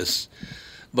knew this,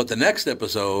 but the next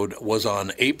episode was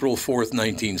on April 4th,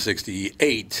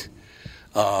 1968,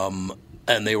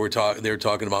 and they were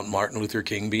talking about Martin Luther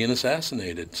King being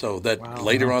assassinated. So that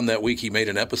later on that week, he made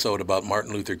an episode about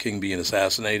Martin Luther King being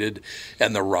assassinated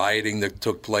and the rioting that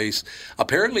took place.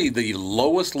 Apparently, the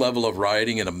lowest level of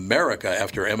rioting in America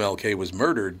after MLK was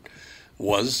murdered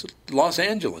was Los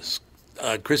Angeles.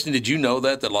 Kristyn, did you know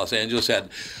that Los Angeles had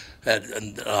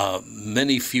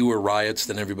many fewer riots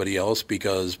than everybody else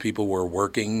because people were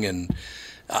working and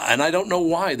I don't know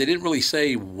why. They didn't really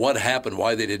say what happened,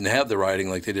 why they didn't have the rioting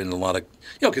like they did in a lot of,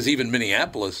 because even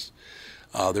Minneapolis,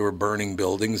 they were burning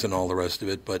buildings and all the rest of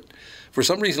it. But for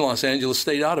some reason, Los Angeles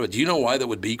stayed out of it. Do you know why that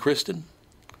would be, Kristyn?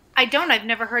 I don't. I've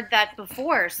never heard that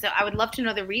before. So I would love to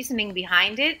know the reasoning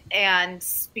behind it. And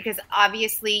because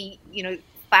obviously,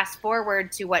 fast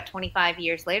forward to 25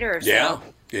 years later or so.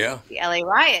 Yeah. The LA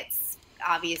riots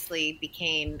obviously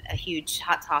became a huge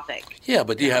hot topic. Yeah,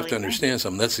 but you have to understand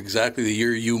something. That's exactly the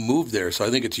year you moved there, so I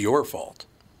think it's your fault.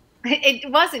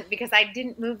 It wasn't, because I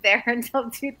didn't move there until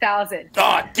 2000.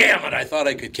 Oh, damn it. I thought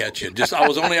I could catch you. I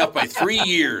was only off by 3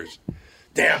 years.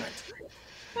 Damn it.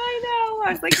 I know.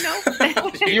 I was like, no.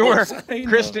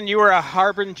 Kristyn, you were a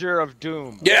harbinger of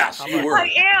doom. Yes, you were. I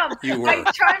am. You were. I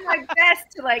try my best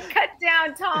to cut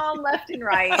down Tom left and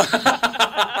right.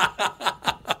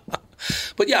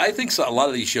 But yeah, I think a lot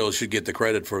of these shows should get the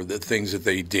credit for the things that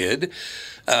they did,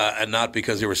 and not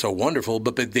because they were so wonderful,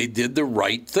 but they did the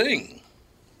right thing.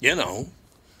 I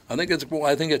think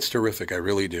it's terrific. I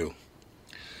really do.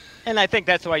 And I think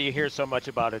that's why you hear so much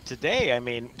about it today. I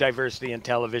mean, diversity in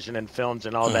television and films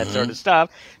and all that sort of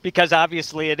stuff, because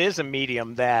obviously it is a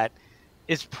medium that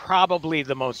is probably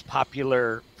the most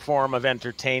popular form of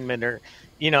entertainment, or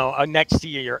next to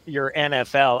your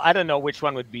NFL. I don't know which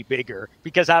one would be bigger,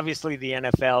 because obviously the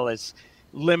NFL is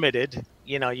limited.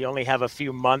 You only have a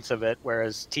few months of it,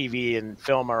 whereas TV and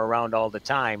film are around all the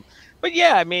time. But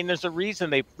yeah, I mean, there's a reason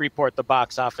they report the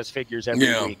box office figures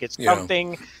every week. It's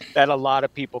something that a lot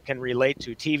of people can relate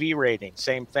to. TV ratings,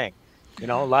 same thing. A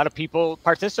lot of people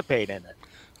participate in it.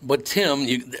 But Tim,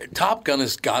 Top Gun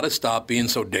has got to stop being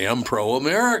so damn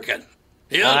pro-American.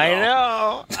 I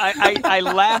know. I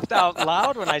laughed out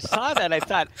loud when I saw that. I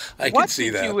thought, what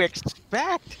did you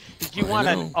expect? Did you want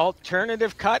an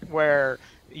alternative cut where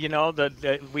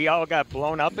we all got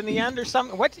blown up in the end or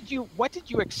something? What did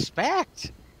you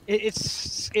expect?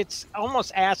 It's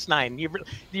almost asinine.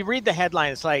 You read the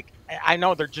headline. It's like, I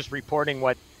know they're just reporting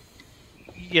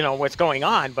what's going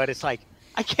on, but it's like,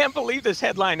 I can't believe this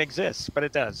headline exists, but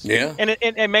it does. Yeah. And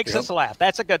it makes us laugh.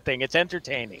 That's a good thing. It's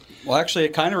entertaining. Well, actually,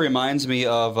 it kind of reminds me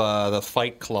of the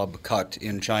Fight Club cut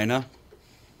in China.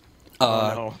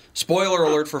 Spoiler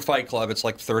alert for Fight Club. It's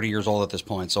like 30 years old at this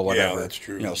point, so whatever. Yeah, that's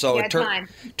true.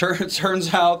 It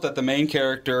turns out that the main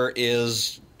character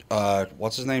is,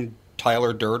 what's his name?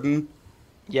 Tyler Durden.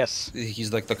 Yes.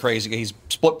 He's like he's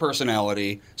split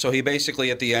personality. So he basically,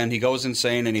 at the end, he goes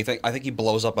insane, and I think he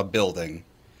blows up a building.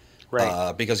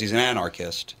 Right. Because he's an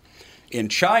anarchist. In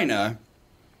China,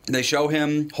 they show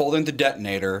him holding the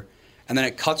detonator, and then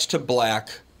it cuts to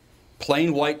black,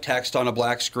 plain white text on a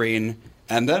black screen,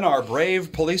 and then our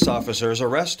brave police officers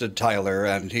arrested Tyler,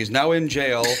 and he's now in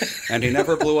jail, and he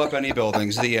never blew up any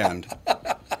buildings. The end.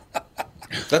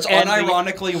 That's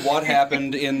unironically what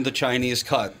happened in the Chinese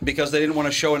cut, because they didn't want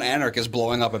to show an anarchist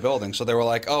blowing up a building. So they were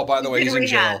like, oh, by the way, he's in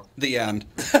jail. The end.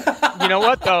 You know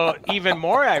what, though? Even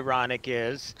more ironic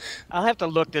is, I'll have to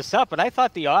look this up, but I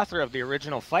thought the author of the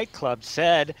original Fight Club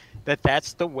said that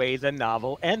that's the way the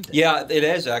novel ended. Yeah, it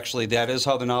is actually. That is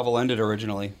how the novel ended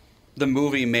originally. The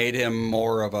movie made him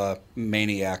more of a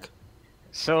maniac.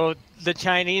 So the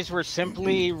Chinese were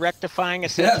simply rectifying a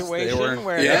situation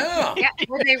where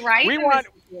were they right we in want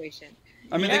this situation?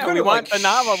 I mean, they could we have want the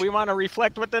novel. We want to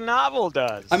reflect what the novel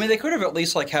does. I mean, they could have at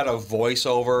least had a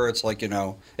voiceover. It's like,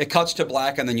 it cuts to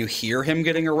black and then you hear him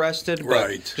getting arrested.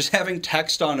 Right. Just having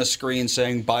text on a screen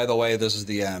saying, "By the way, this is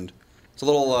the end." It's a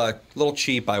little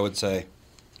cheap, I would say.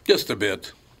 Just a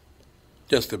bit.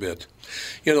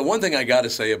 The one thing I got to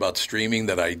say about streaming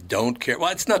that I don't care,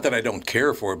 well, it's not that I don't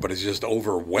care for it, but it's just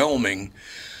overwhelming.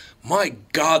 My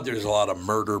God, there's a lot of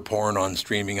murder porn on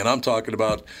streaming, and I'm talking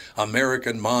about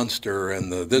American Monster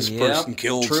and this person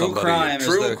killed somebody. True crime is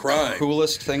the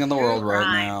coolest thing in the world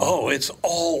right now. Oh, it's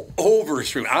all over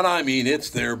streaming, and I mean it's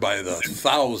there by the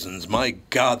thousands. My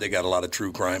God, they got a lot of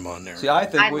true crime on there. See, I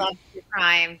love true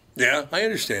crime. Yeah, I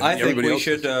understand. I think we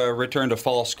should return to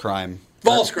false crime.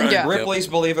 False crime. Yeah. Ripley's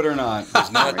Believe It or Not.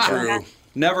 It's not true.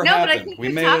 Never No, but I happened. think We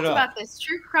we made talked it up. about this.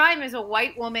 True crime is a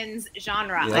white woman's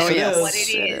genre. Yes, I it don't know is. what it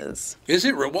is. Is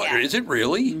it? Is it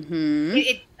really? Mm-hmm.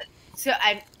 So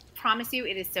I promise you,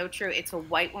 it is so true. It's a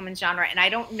white woman's genre, and I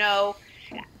don't know.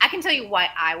 I can tell you why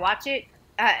I watch it.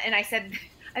 And I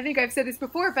think I've said this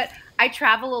before, but I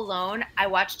travel alone. I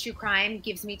watch true crime,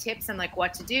 gives me tips on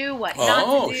what to do, what not to do.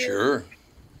 Oh, sure.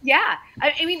 Yeah.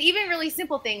 I mean, even really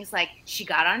simple things like she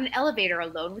got on an elevator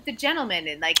alone with a gentleman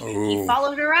and he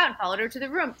followed her out and followed her to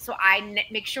the room. So I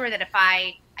make sure that if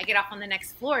I get off on the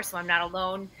next floor so I'm not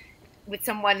alone with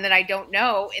someone that I don't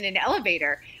know in an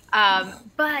elevator.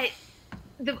 But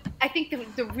I think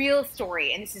the real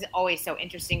story, and this is always so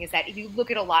interesting, is that if you look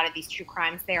at a lot of these true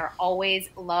crimes, they are always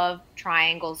love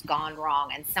triangles gone wrong.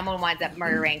 And someone winds up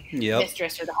murdering the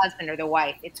mistress or the husband or the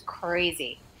wife. It's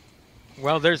crazy.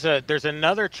 Well, there's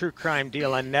another true crime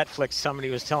deal on Netflix somebody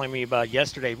was telling me about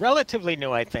yesterday. Relatively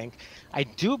new, I think. I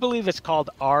do believe it's called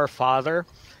Our Father,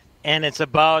 and it's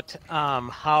about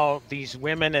how these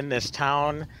women in this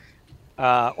town,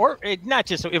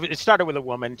 it started with a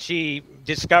woman. She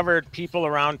discovered people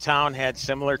around town had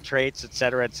similar traits, et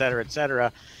cetera, et cetera, et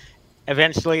cetera.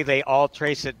 Eventually, they all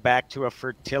trace it back to a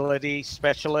fertility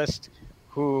specialist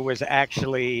who was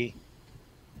actually...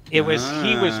 he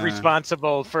was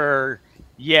responsible for,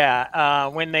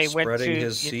 when they went to... Spreading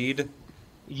his seed?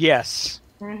 Yes.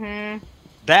 Mm-hmm.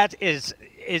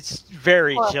 It's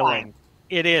very Horrifying. chilling.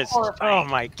 It is. Horrifying. Oh,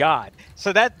 my God.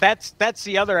 So that's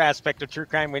the other aspect of true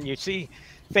crime when you see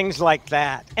things like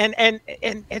that. And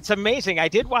it's amazing. I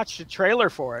did watch the trailer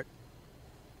for it.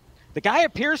 The guy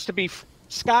appears to be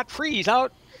scot-free. He's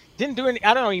out, didn't do any...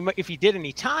 I don't know if he did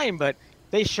any time, but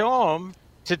they show him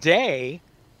today...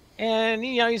 And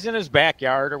he's in his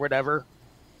backyard or whatever.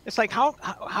 It's like how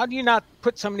do you not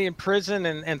put somebody in prison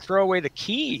and throw away the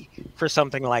key for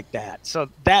something like that? So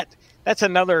that's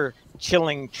another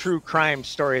chilling true crime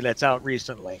story that's out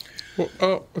recently.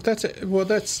 Well,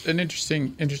 that's an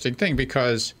interesting thing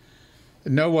because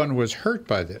no one was hurt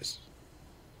by this.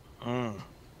 Well,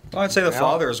 I'd say the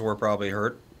fathers were probably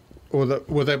hurt.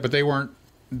 But they weren't.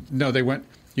 No, they went.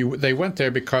 They went there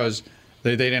because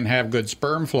they didn't have good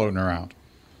sperm floating around.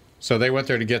 So they went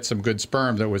there to get some good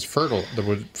sperm that was fertile.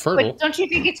 But don't you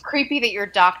think it's creepy that your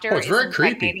doctor? Oh, it's very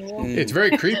creepy. It's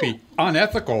very creepy,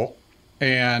 unethical,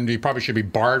 and he probably should be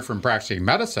barred from practicing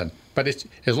medicine. But it's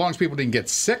as long as people didn't get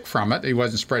sick from it, he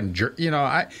wasn't spreading.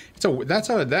 That's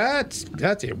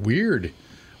a weird.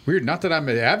 Not that I'm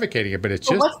advocating it, but it's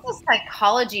just. What's the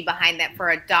psychology behind that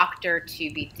for a doctor to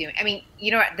be doing? I mean,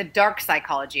 the dark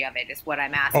psychology of it is what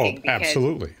I'm asking. Oh,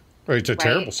 absolutely. It's a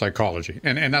terrible psychology.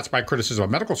 And that's my criticism of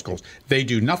medical schools. They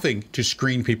do nothing to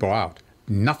screen people out.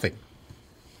 Nothing.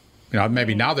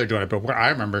 Maybe now they're doing it, but I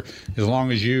remember as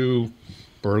long as you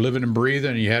were living and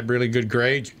breathing and you had really good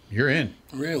grades, you're in.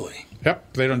 Really?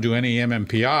 Yep. They don't do any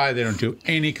MMPI. They don't do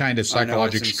any kind of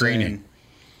psychological screening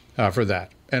for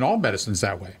that. And all medicine's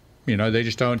that way. They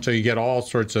just don't until you get all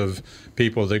sorts of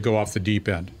people that go off the deep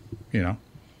end.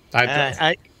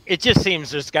 It just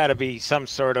seems there's got to be some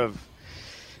sort of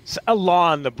a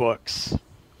law in the books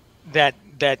that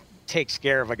takes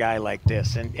care of a guy like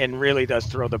this and really does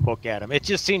throw the book at him. It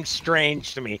just seems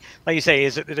strange to me. Like you say,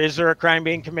 is there a crime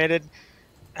being committed?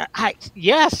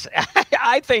 Yes,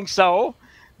 I think so.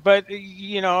 But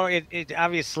it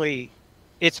obviously,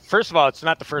 first of all, it's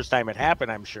not the first time it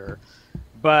happened, I'm sure.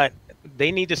 But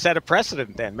they need to set a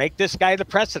precedent then. Make this guy the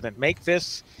precedent. Make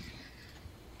this.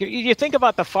 You think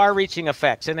about the far-reaching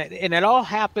effects, and it all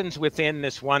happens within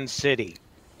this one city.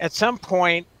 at some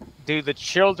point, do the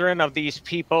children of these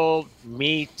people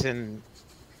meet and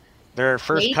they're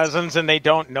first cousins and they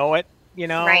don't know it? You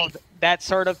know, Right. that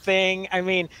sort of thing. I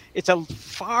mean, it's a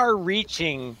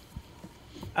far-reaching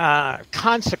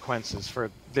consequences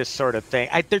for this sort of thing.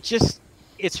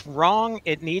 It's wrong.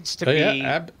 It needs to be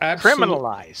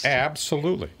criminalized.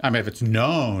 Absolutely. I mean, if it's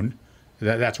known,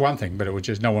 that's one thing, but it was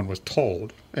just no one was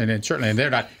told, and then certainly, and they're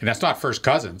not, and that's not first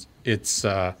cousins. It's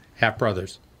half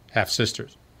brothers, half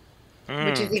sisters.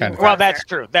 Which is even Kind of well, grosser. that's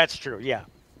true. That's true. Yeah.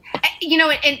 You know,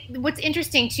 and what's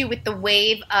interesting too with the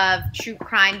wave of true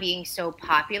crime being so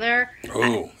popular,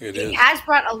 it has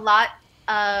brought a lot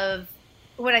of.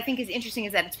 What I think is interesting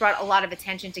is that it's brought a lot of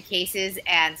attention to cases,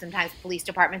 and sometimes police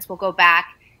departments will go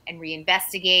back and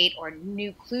reinvestigate, or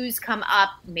new clues come up,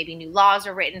 maybe new laws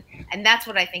are written, and that's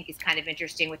what I think is kind of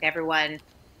interesting with everyone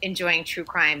enjoying true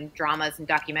crime dramas and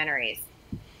documentaries.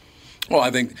 Well,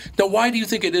 I think. Now, why do you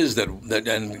think it is that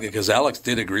and because Alex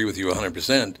did agree with you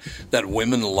 100%, that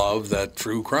women love that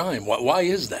true crime? Why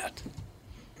is that?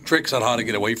 Tricks on how to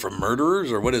get away from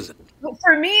murderers, or what is it? Well,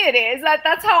 for me, it is.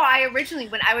 That's how I originally,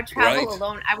 when I would travel Right.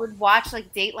 alone, I would watch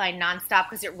like Dateline nonstop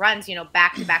because it runs, you know,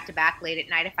 back to back to back late at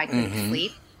night if I couldn't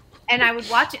sleep. And I would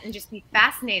watch it and just be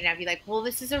fascinated. I'd be like, well,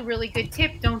 this is a really good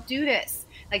tip. Don't do this.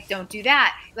 Like, don't do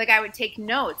that. Like, I would take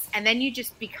notes. And then you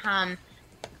just become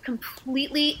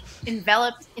completely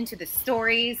enveloped into the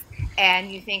stories.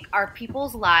 And you think, are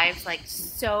people's lives like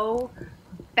so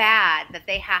bad that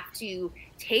they have to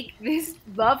take this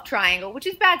love triangle, which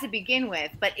is bad to begin with,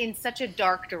 but in such a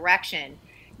dark direction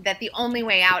that the only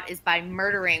way out is by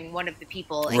murdering one of the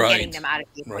people and Right. getting them out of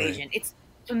the equation. It's,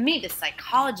 to me, the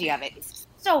psychology of it is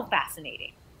so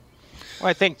fascinating. Well,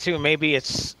 I think too. Maybe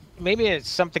it's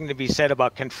something to be said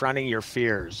about confronting your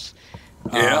fears.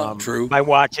 Yeah, true. By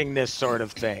watching this sort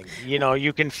of thing, you know,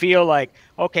 you can feel like,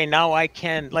 okay, now I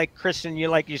can, like Kristyn,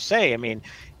 you say. I mean,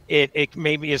 it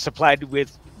maybe is supplied you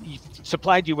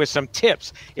with some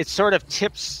tips. It sort of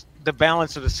tips the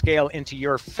balance of the scale into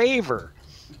your favor,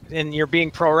 and you're being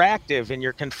proactive and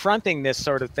you're confronting this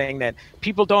sort of thing that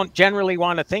people don't generally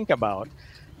want to think about.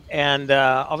 And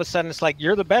all of a sudden, it's like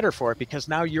you're the better for it because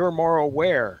now you're more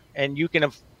aware and you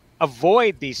can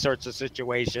avoid these sorts of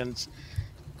situations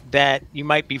that you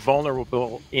might be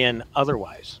vulnerable in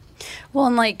otherwise. Well,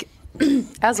 and like,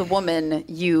 as a woman,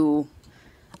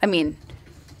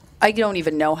 I don't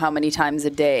even know how many times a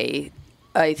day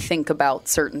I think about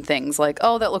certain things, like,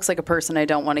 oh, that looks like a person I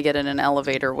don't want to get in an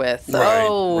elevator with.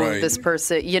 Right. This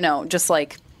person, just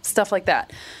like stuff like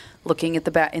that. Looking at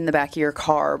in the back of your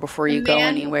car before you go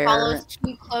anywhere. A man who follows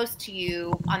too close to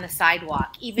you on the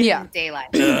sidewalk, even in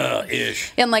daylight.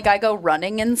 Ish. And like I go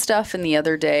running and stuff, and the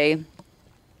other day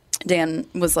Dan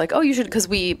was like, oh, you should, because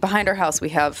behind our house we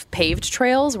have paved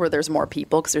trails where there's more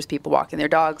people because there's people walking their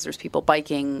dogs, there's people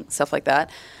biking, stuff like that.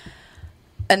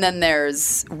 And then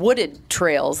there's wooded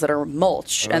trails that are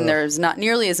mulch, and there's not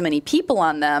nearly as many people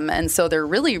on them, and so they're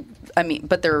really,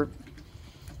 but they're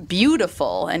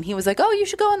beautiful. And he was like, oh, you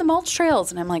should go on the mulch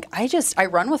trails. And I'm like, I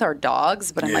run with our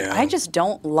dogs, but I'm like, I just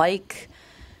don't like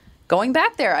going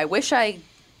back there. I wish I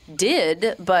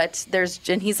did, but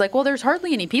and he's like, well, there's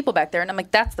hardly any people back there. And I'm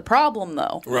like, that's the problem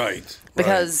though. Right.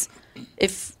 Because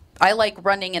if I like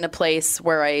running in a place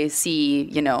where I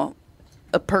see,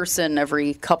 a person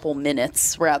every couple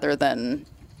minutes rather than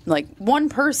like one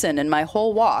person in my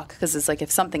whole walk, because it's like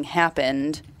if something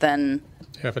happened, then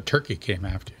if a turkey came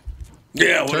after you.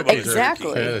 Yeah, what about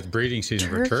exactly. Yeah, it's breeding season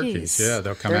for turkeys. Yeah,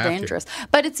 they'll come They're after dangerous.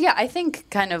 But it's, I think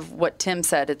kind of what Tim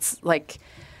said. It's like,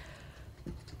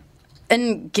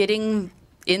 and getting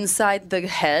inside the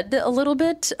head a little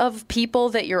bit of people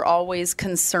that you're always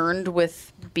concerned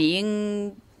with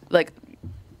being like,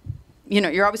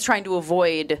 you're always trying to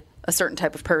avoid a certain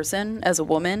type of person as a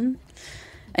woman,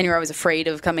 and you're always afraid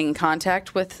of coming in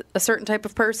contact with a certain type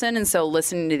of person. And so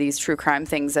listening to these true crime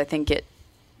things, I think it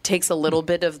takes a little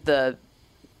bit of the,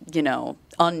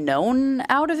 unknown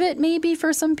out of it maybe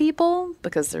for some people,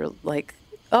 because they're like,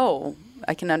 oh,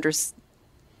 I can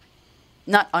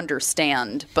not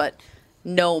understand, but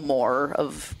know more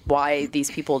of why these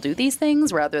people do these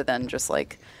things rather than just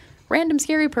like random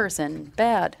scary person,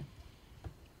 bad.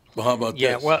 Well, how about this?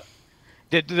 Yeah, well,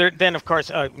 then of course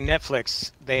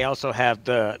Netflix, they also have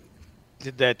the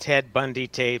Ted Bundy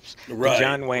tapes, the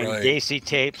John Wayne Gacy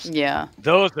tapes. Yeah,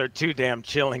 those are too damn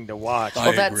chilling to watch.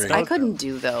 I couldn't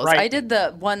do those. Right. I did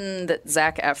the one that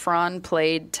Zac Efron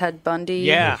played Ted Bundy.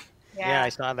 Yeah, I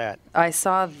saw that.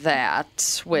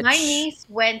 Which my niece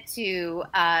went to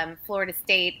Florida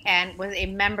State and was a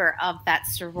member of that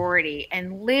sorority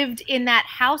and lived in that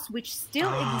house, which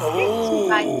still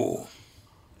exists.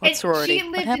 What sorority? She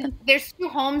What lived happened? There's 2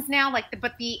 homes now,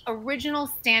 but the original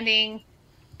standing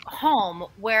home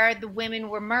where the women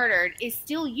were murdered is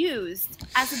still used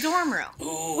as a dorm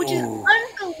room, which is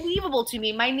unbelievable to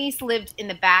me. My niece lived in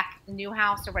the back new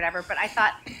house or whatever, but I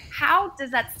thought, how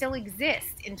does that still exist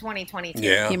in 2022?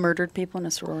 Yeah. He murdered people in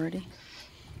a sorority.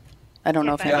 I don't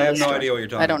know if Yeah, I have no story. idea what you're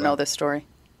talking I don't know about. this story.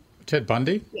 Ted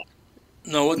Bundy? Yeah.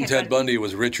 No, it wasn't Ted Bundy. It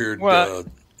was Richard. Well-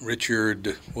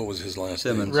 Richard. What was his last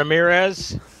name? Simmons.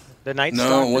 Ramirez, the Night No,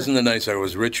 Stalker. it wasn't the Night Stalker. It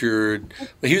was Richard.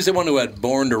 He was the one who had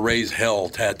 "Born to Raise Hell"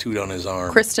 tattooed on his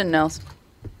arm. Kristen knows.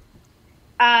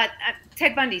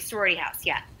 Ted Bundy's sorority house,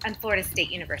 yeah, on Florida State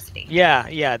University. Yeah, What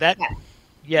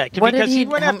did because he he-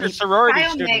 went how after many- sorority Chi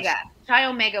students. Omega. Chi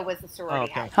Omega was the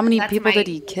sorority Okay. house. How many That's people my did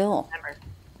he kill?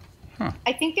 number.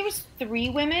 I think there was 3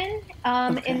 women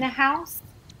in the house.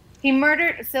 He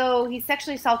murdered, so he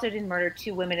sexually assaulted and murdered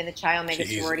 2 women in the Chi Omega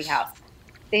Jesus. sorority house.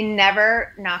 They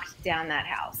never knocked down that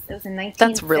house. It was in 1978.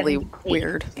 That's really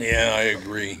weird. Yeah, I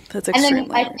agree. That's And extremely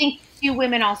then I weird. think 2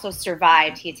 women also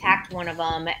survived. He attacked one of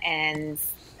them and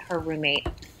her roommate,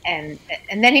 and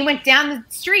then he went down the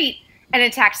street and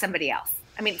attacked somebody else.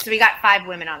 I mean, so we got 5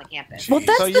 women on the campus. Well,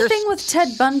 that's So the you're- thing with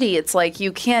Ted Bundy. It's like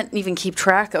you can't even keep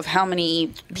track of how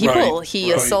many people Right,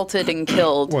 he right. assaulted and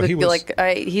killed. Well, he was-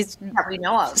 He's That we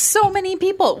know of. so many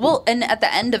people. Well, and at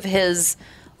the end of his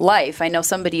life, I know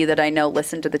somebody that I know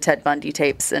listened to the Ted Bundy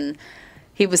tapes, and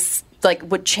he was like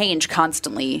would change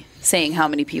constantly, saying how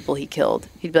many people he killed.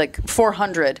 He'd be like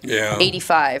 400, Yeah.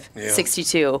 85, Yeah.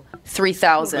 62,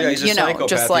 3,000. Yeah, he's a you know, psychopath.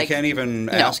 just like you can't even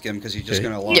ask him because he's just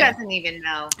going to He lie. doesn't even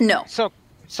know. no.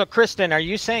 So, Kristen, are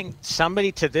you saying somebody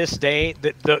to this day,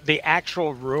 the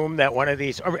actual room that one of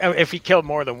these, or if he killed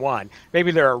more than one,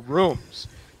 maybe there are rooms,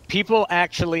 people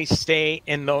actually stay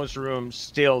in those rooms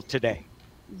still today?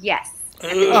 Yes.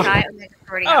 Ugh. Chi Omega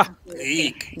sorority house in Florida State.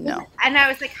 Eek. No. And I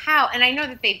was like, how? And I know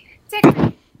that they've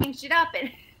technically changed it up.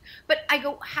 But I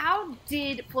go, how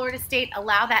did Florida State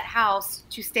allow that house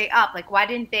to stay up? Like, why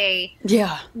didn't they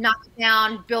Yeah. knock it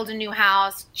down, build a new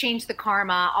house, change the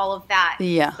karma, all of that?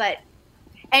 Yeah.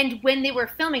 And when they were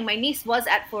filming, my niece was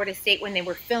at Florida State when they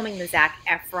were filming the Zac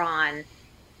Efron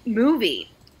movie.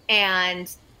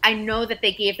 And I know that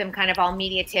they gave them kind of all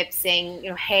media tips saying,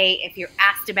 hey, if you're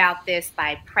asked about this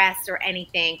by press or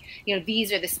anything,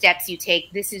 these are the steps you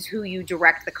take. This is who you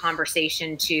direct the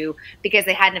conversation to, because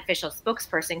they had an official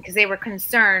spokesperson, because they were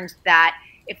concerned that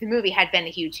if the movie had been a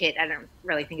huge hit, I don't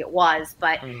really think it was,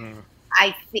 but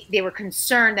I think they were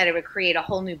concerned that it would create a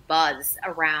whole new buzz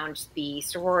around the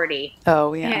sorority.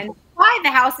 Oh, yeah. And why the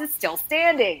house is still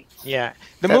standing. Yeah.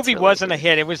 The That's movie really wasn't a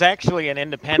hit. It was actually an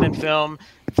independent film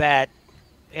that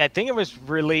I think it was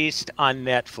released on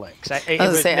Netflix. I was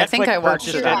gonna say, I think Netflix I watched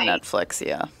it purchased on Right. Netflix.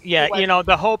 Yeah. Yeah,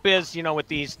 the hope is, with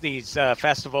these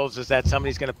festivals is that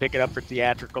somebody's going to pick it up for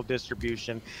theatrical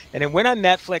distribution. And it went on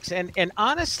Netflix. And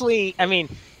honestly, I mean,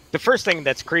 the first thing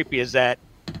that's creepy is that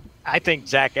I think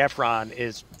Zac Efron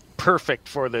is perfect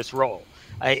for this role.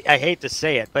 I hate to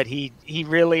say it, but he's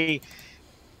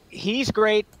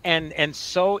great, and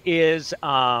so is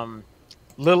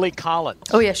Lily Collins.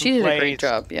 Oh yeah, she who did a plays- great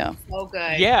job. Yeah. So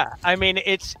good. Yeah, I mean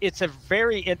it's a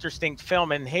very interesting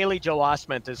film, and Haley Joel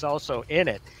Osment is also in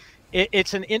it.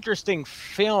 It's an interesting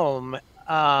film,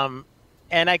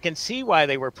 and I can see why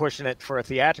they were pushing it for a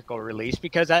theatrical release,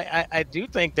 because I do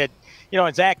think that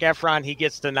in Zac Efron, he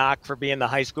gets the knock for being the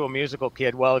High School Musical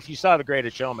kid. Well, if you saw The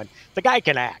Greatest Showman, the guy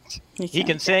can act. He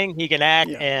can sing, he can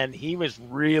act, and he was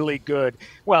really good.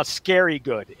 Well, scary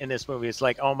good in this movie. It's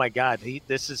like, oh my God,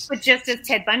 this is. But just as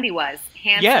Ted Bundy was,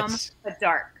 handsome Yes. but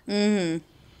dark. Mm-hmm.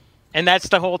 And that's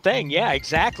the whole thing. Yeah,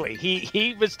 exactly.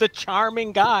 He was the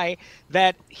charming guy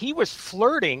that he was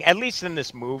flirting, at least in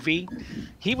this movie,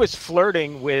 he was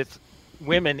flirting with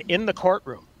women in the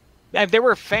courtroom. And there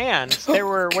were fans. There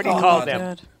were, what do you call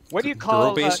them? What do you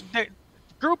call Groupies?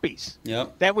 Groupies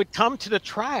Yep. that would come to the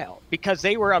trial because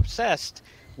they were obsessed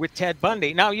with Ted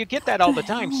Bundy. Now, you get that all the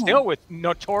time, still with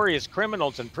notorious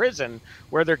criminals in prison,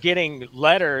 where they're getting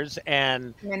letters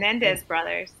and Menendez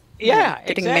brothers. yeah,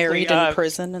 Getting exactly. married in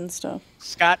prison and stuff.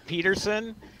 Scott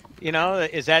Peterson,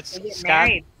 is that They get Scott?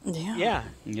 married. Yeah. Yeah.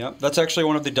 Yep. That's actually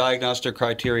one of the diagnostic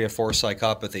criteria for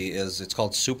psychopathy. It's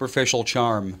called superficial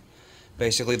charm.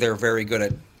 Basically, they're very good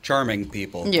at charming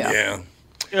people. Yeah.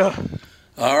 Ugh.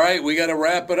 All right, we got to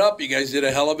wrap it up. You guys did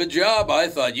a hell of a job. I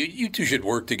thought you two should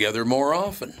work together more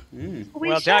often. We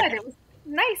Well, should. Jack- It was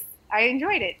nice. I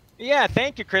enjoyed it. Yeah,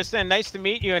 thank you, Kristen. Nice to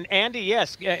meet you. And Andy,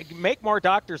 yes, make more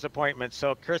doctor's appointments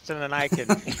so Kristen and I can.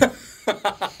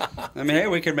 I mean, hey,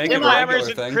 we can make Tim it a regular Lammers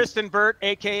and thing. Kristen Burt,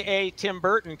 a.k.a. Tim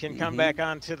Burton, can come back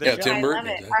onto the Yeah, show. Tim I Burton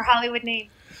love is it. it. Our Hollywood name.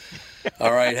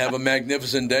 All right, have a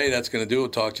magnificent day. That's going to do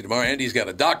it. Talk to you tomorrow. Andy's got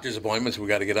a doctor's appointment, so we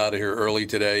got to get out of here early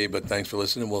today. But thanks for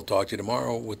listening. We'll talk to you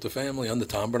tomorrow with the family on the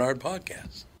Tom Bernard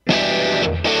Podcast.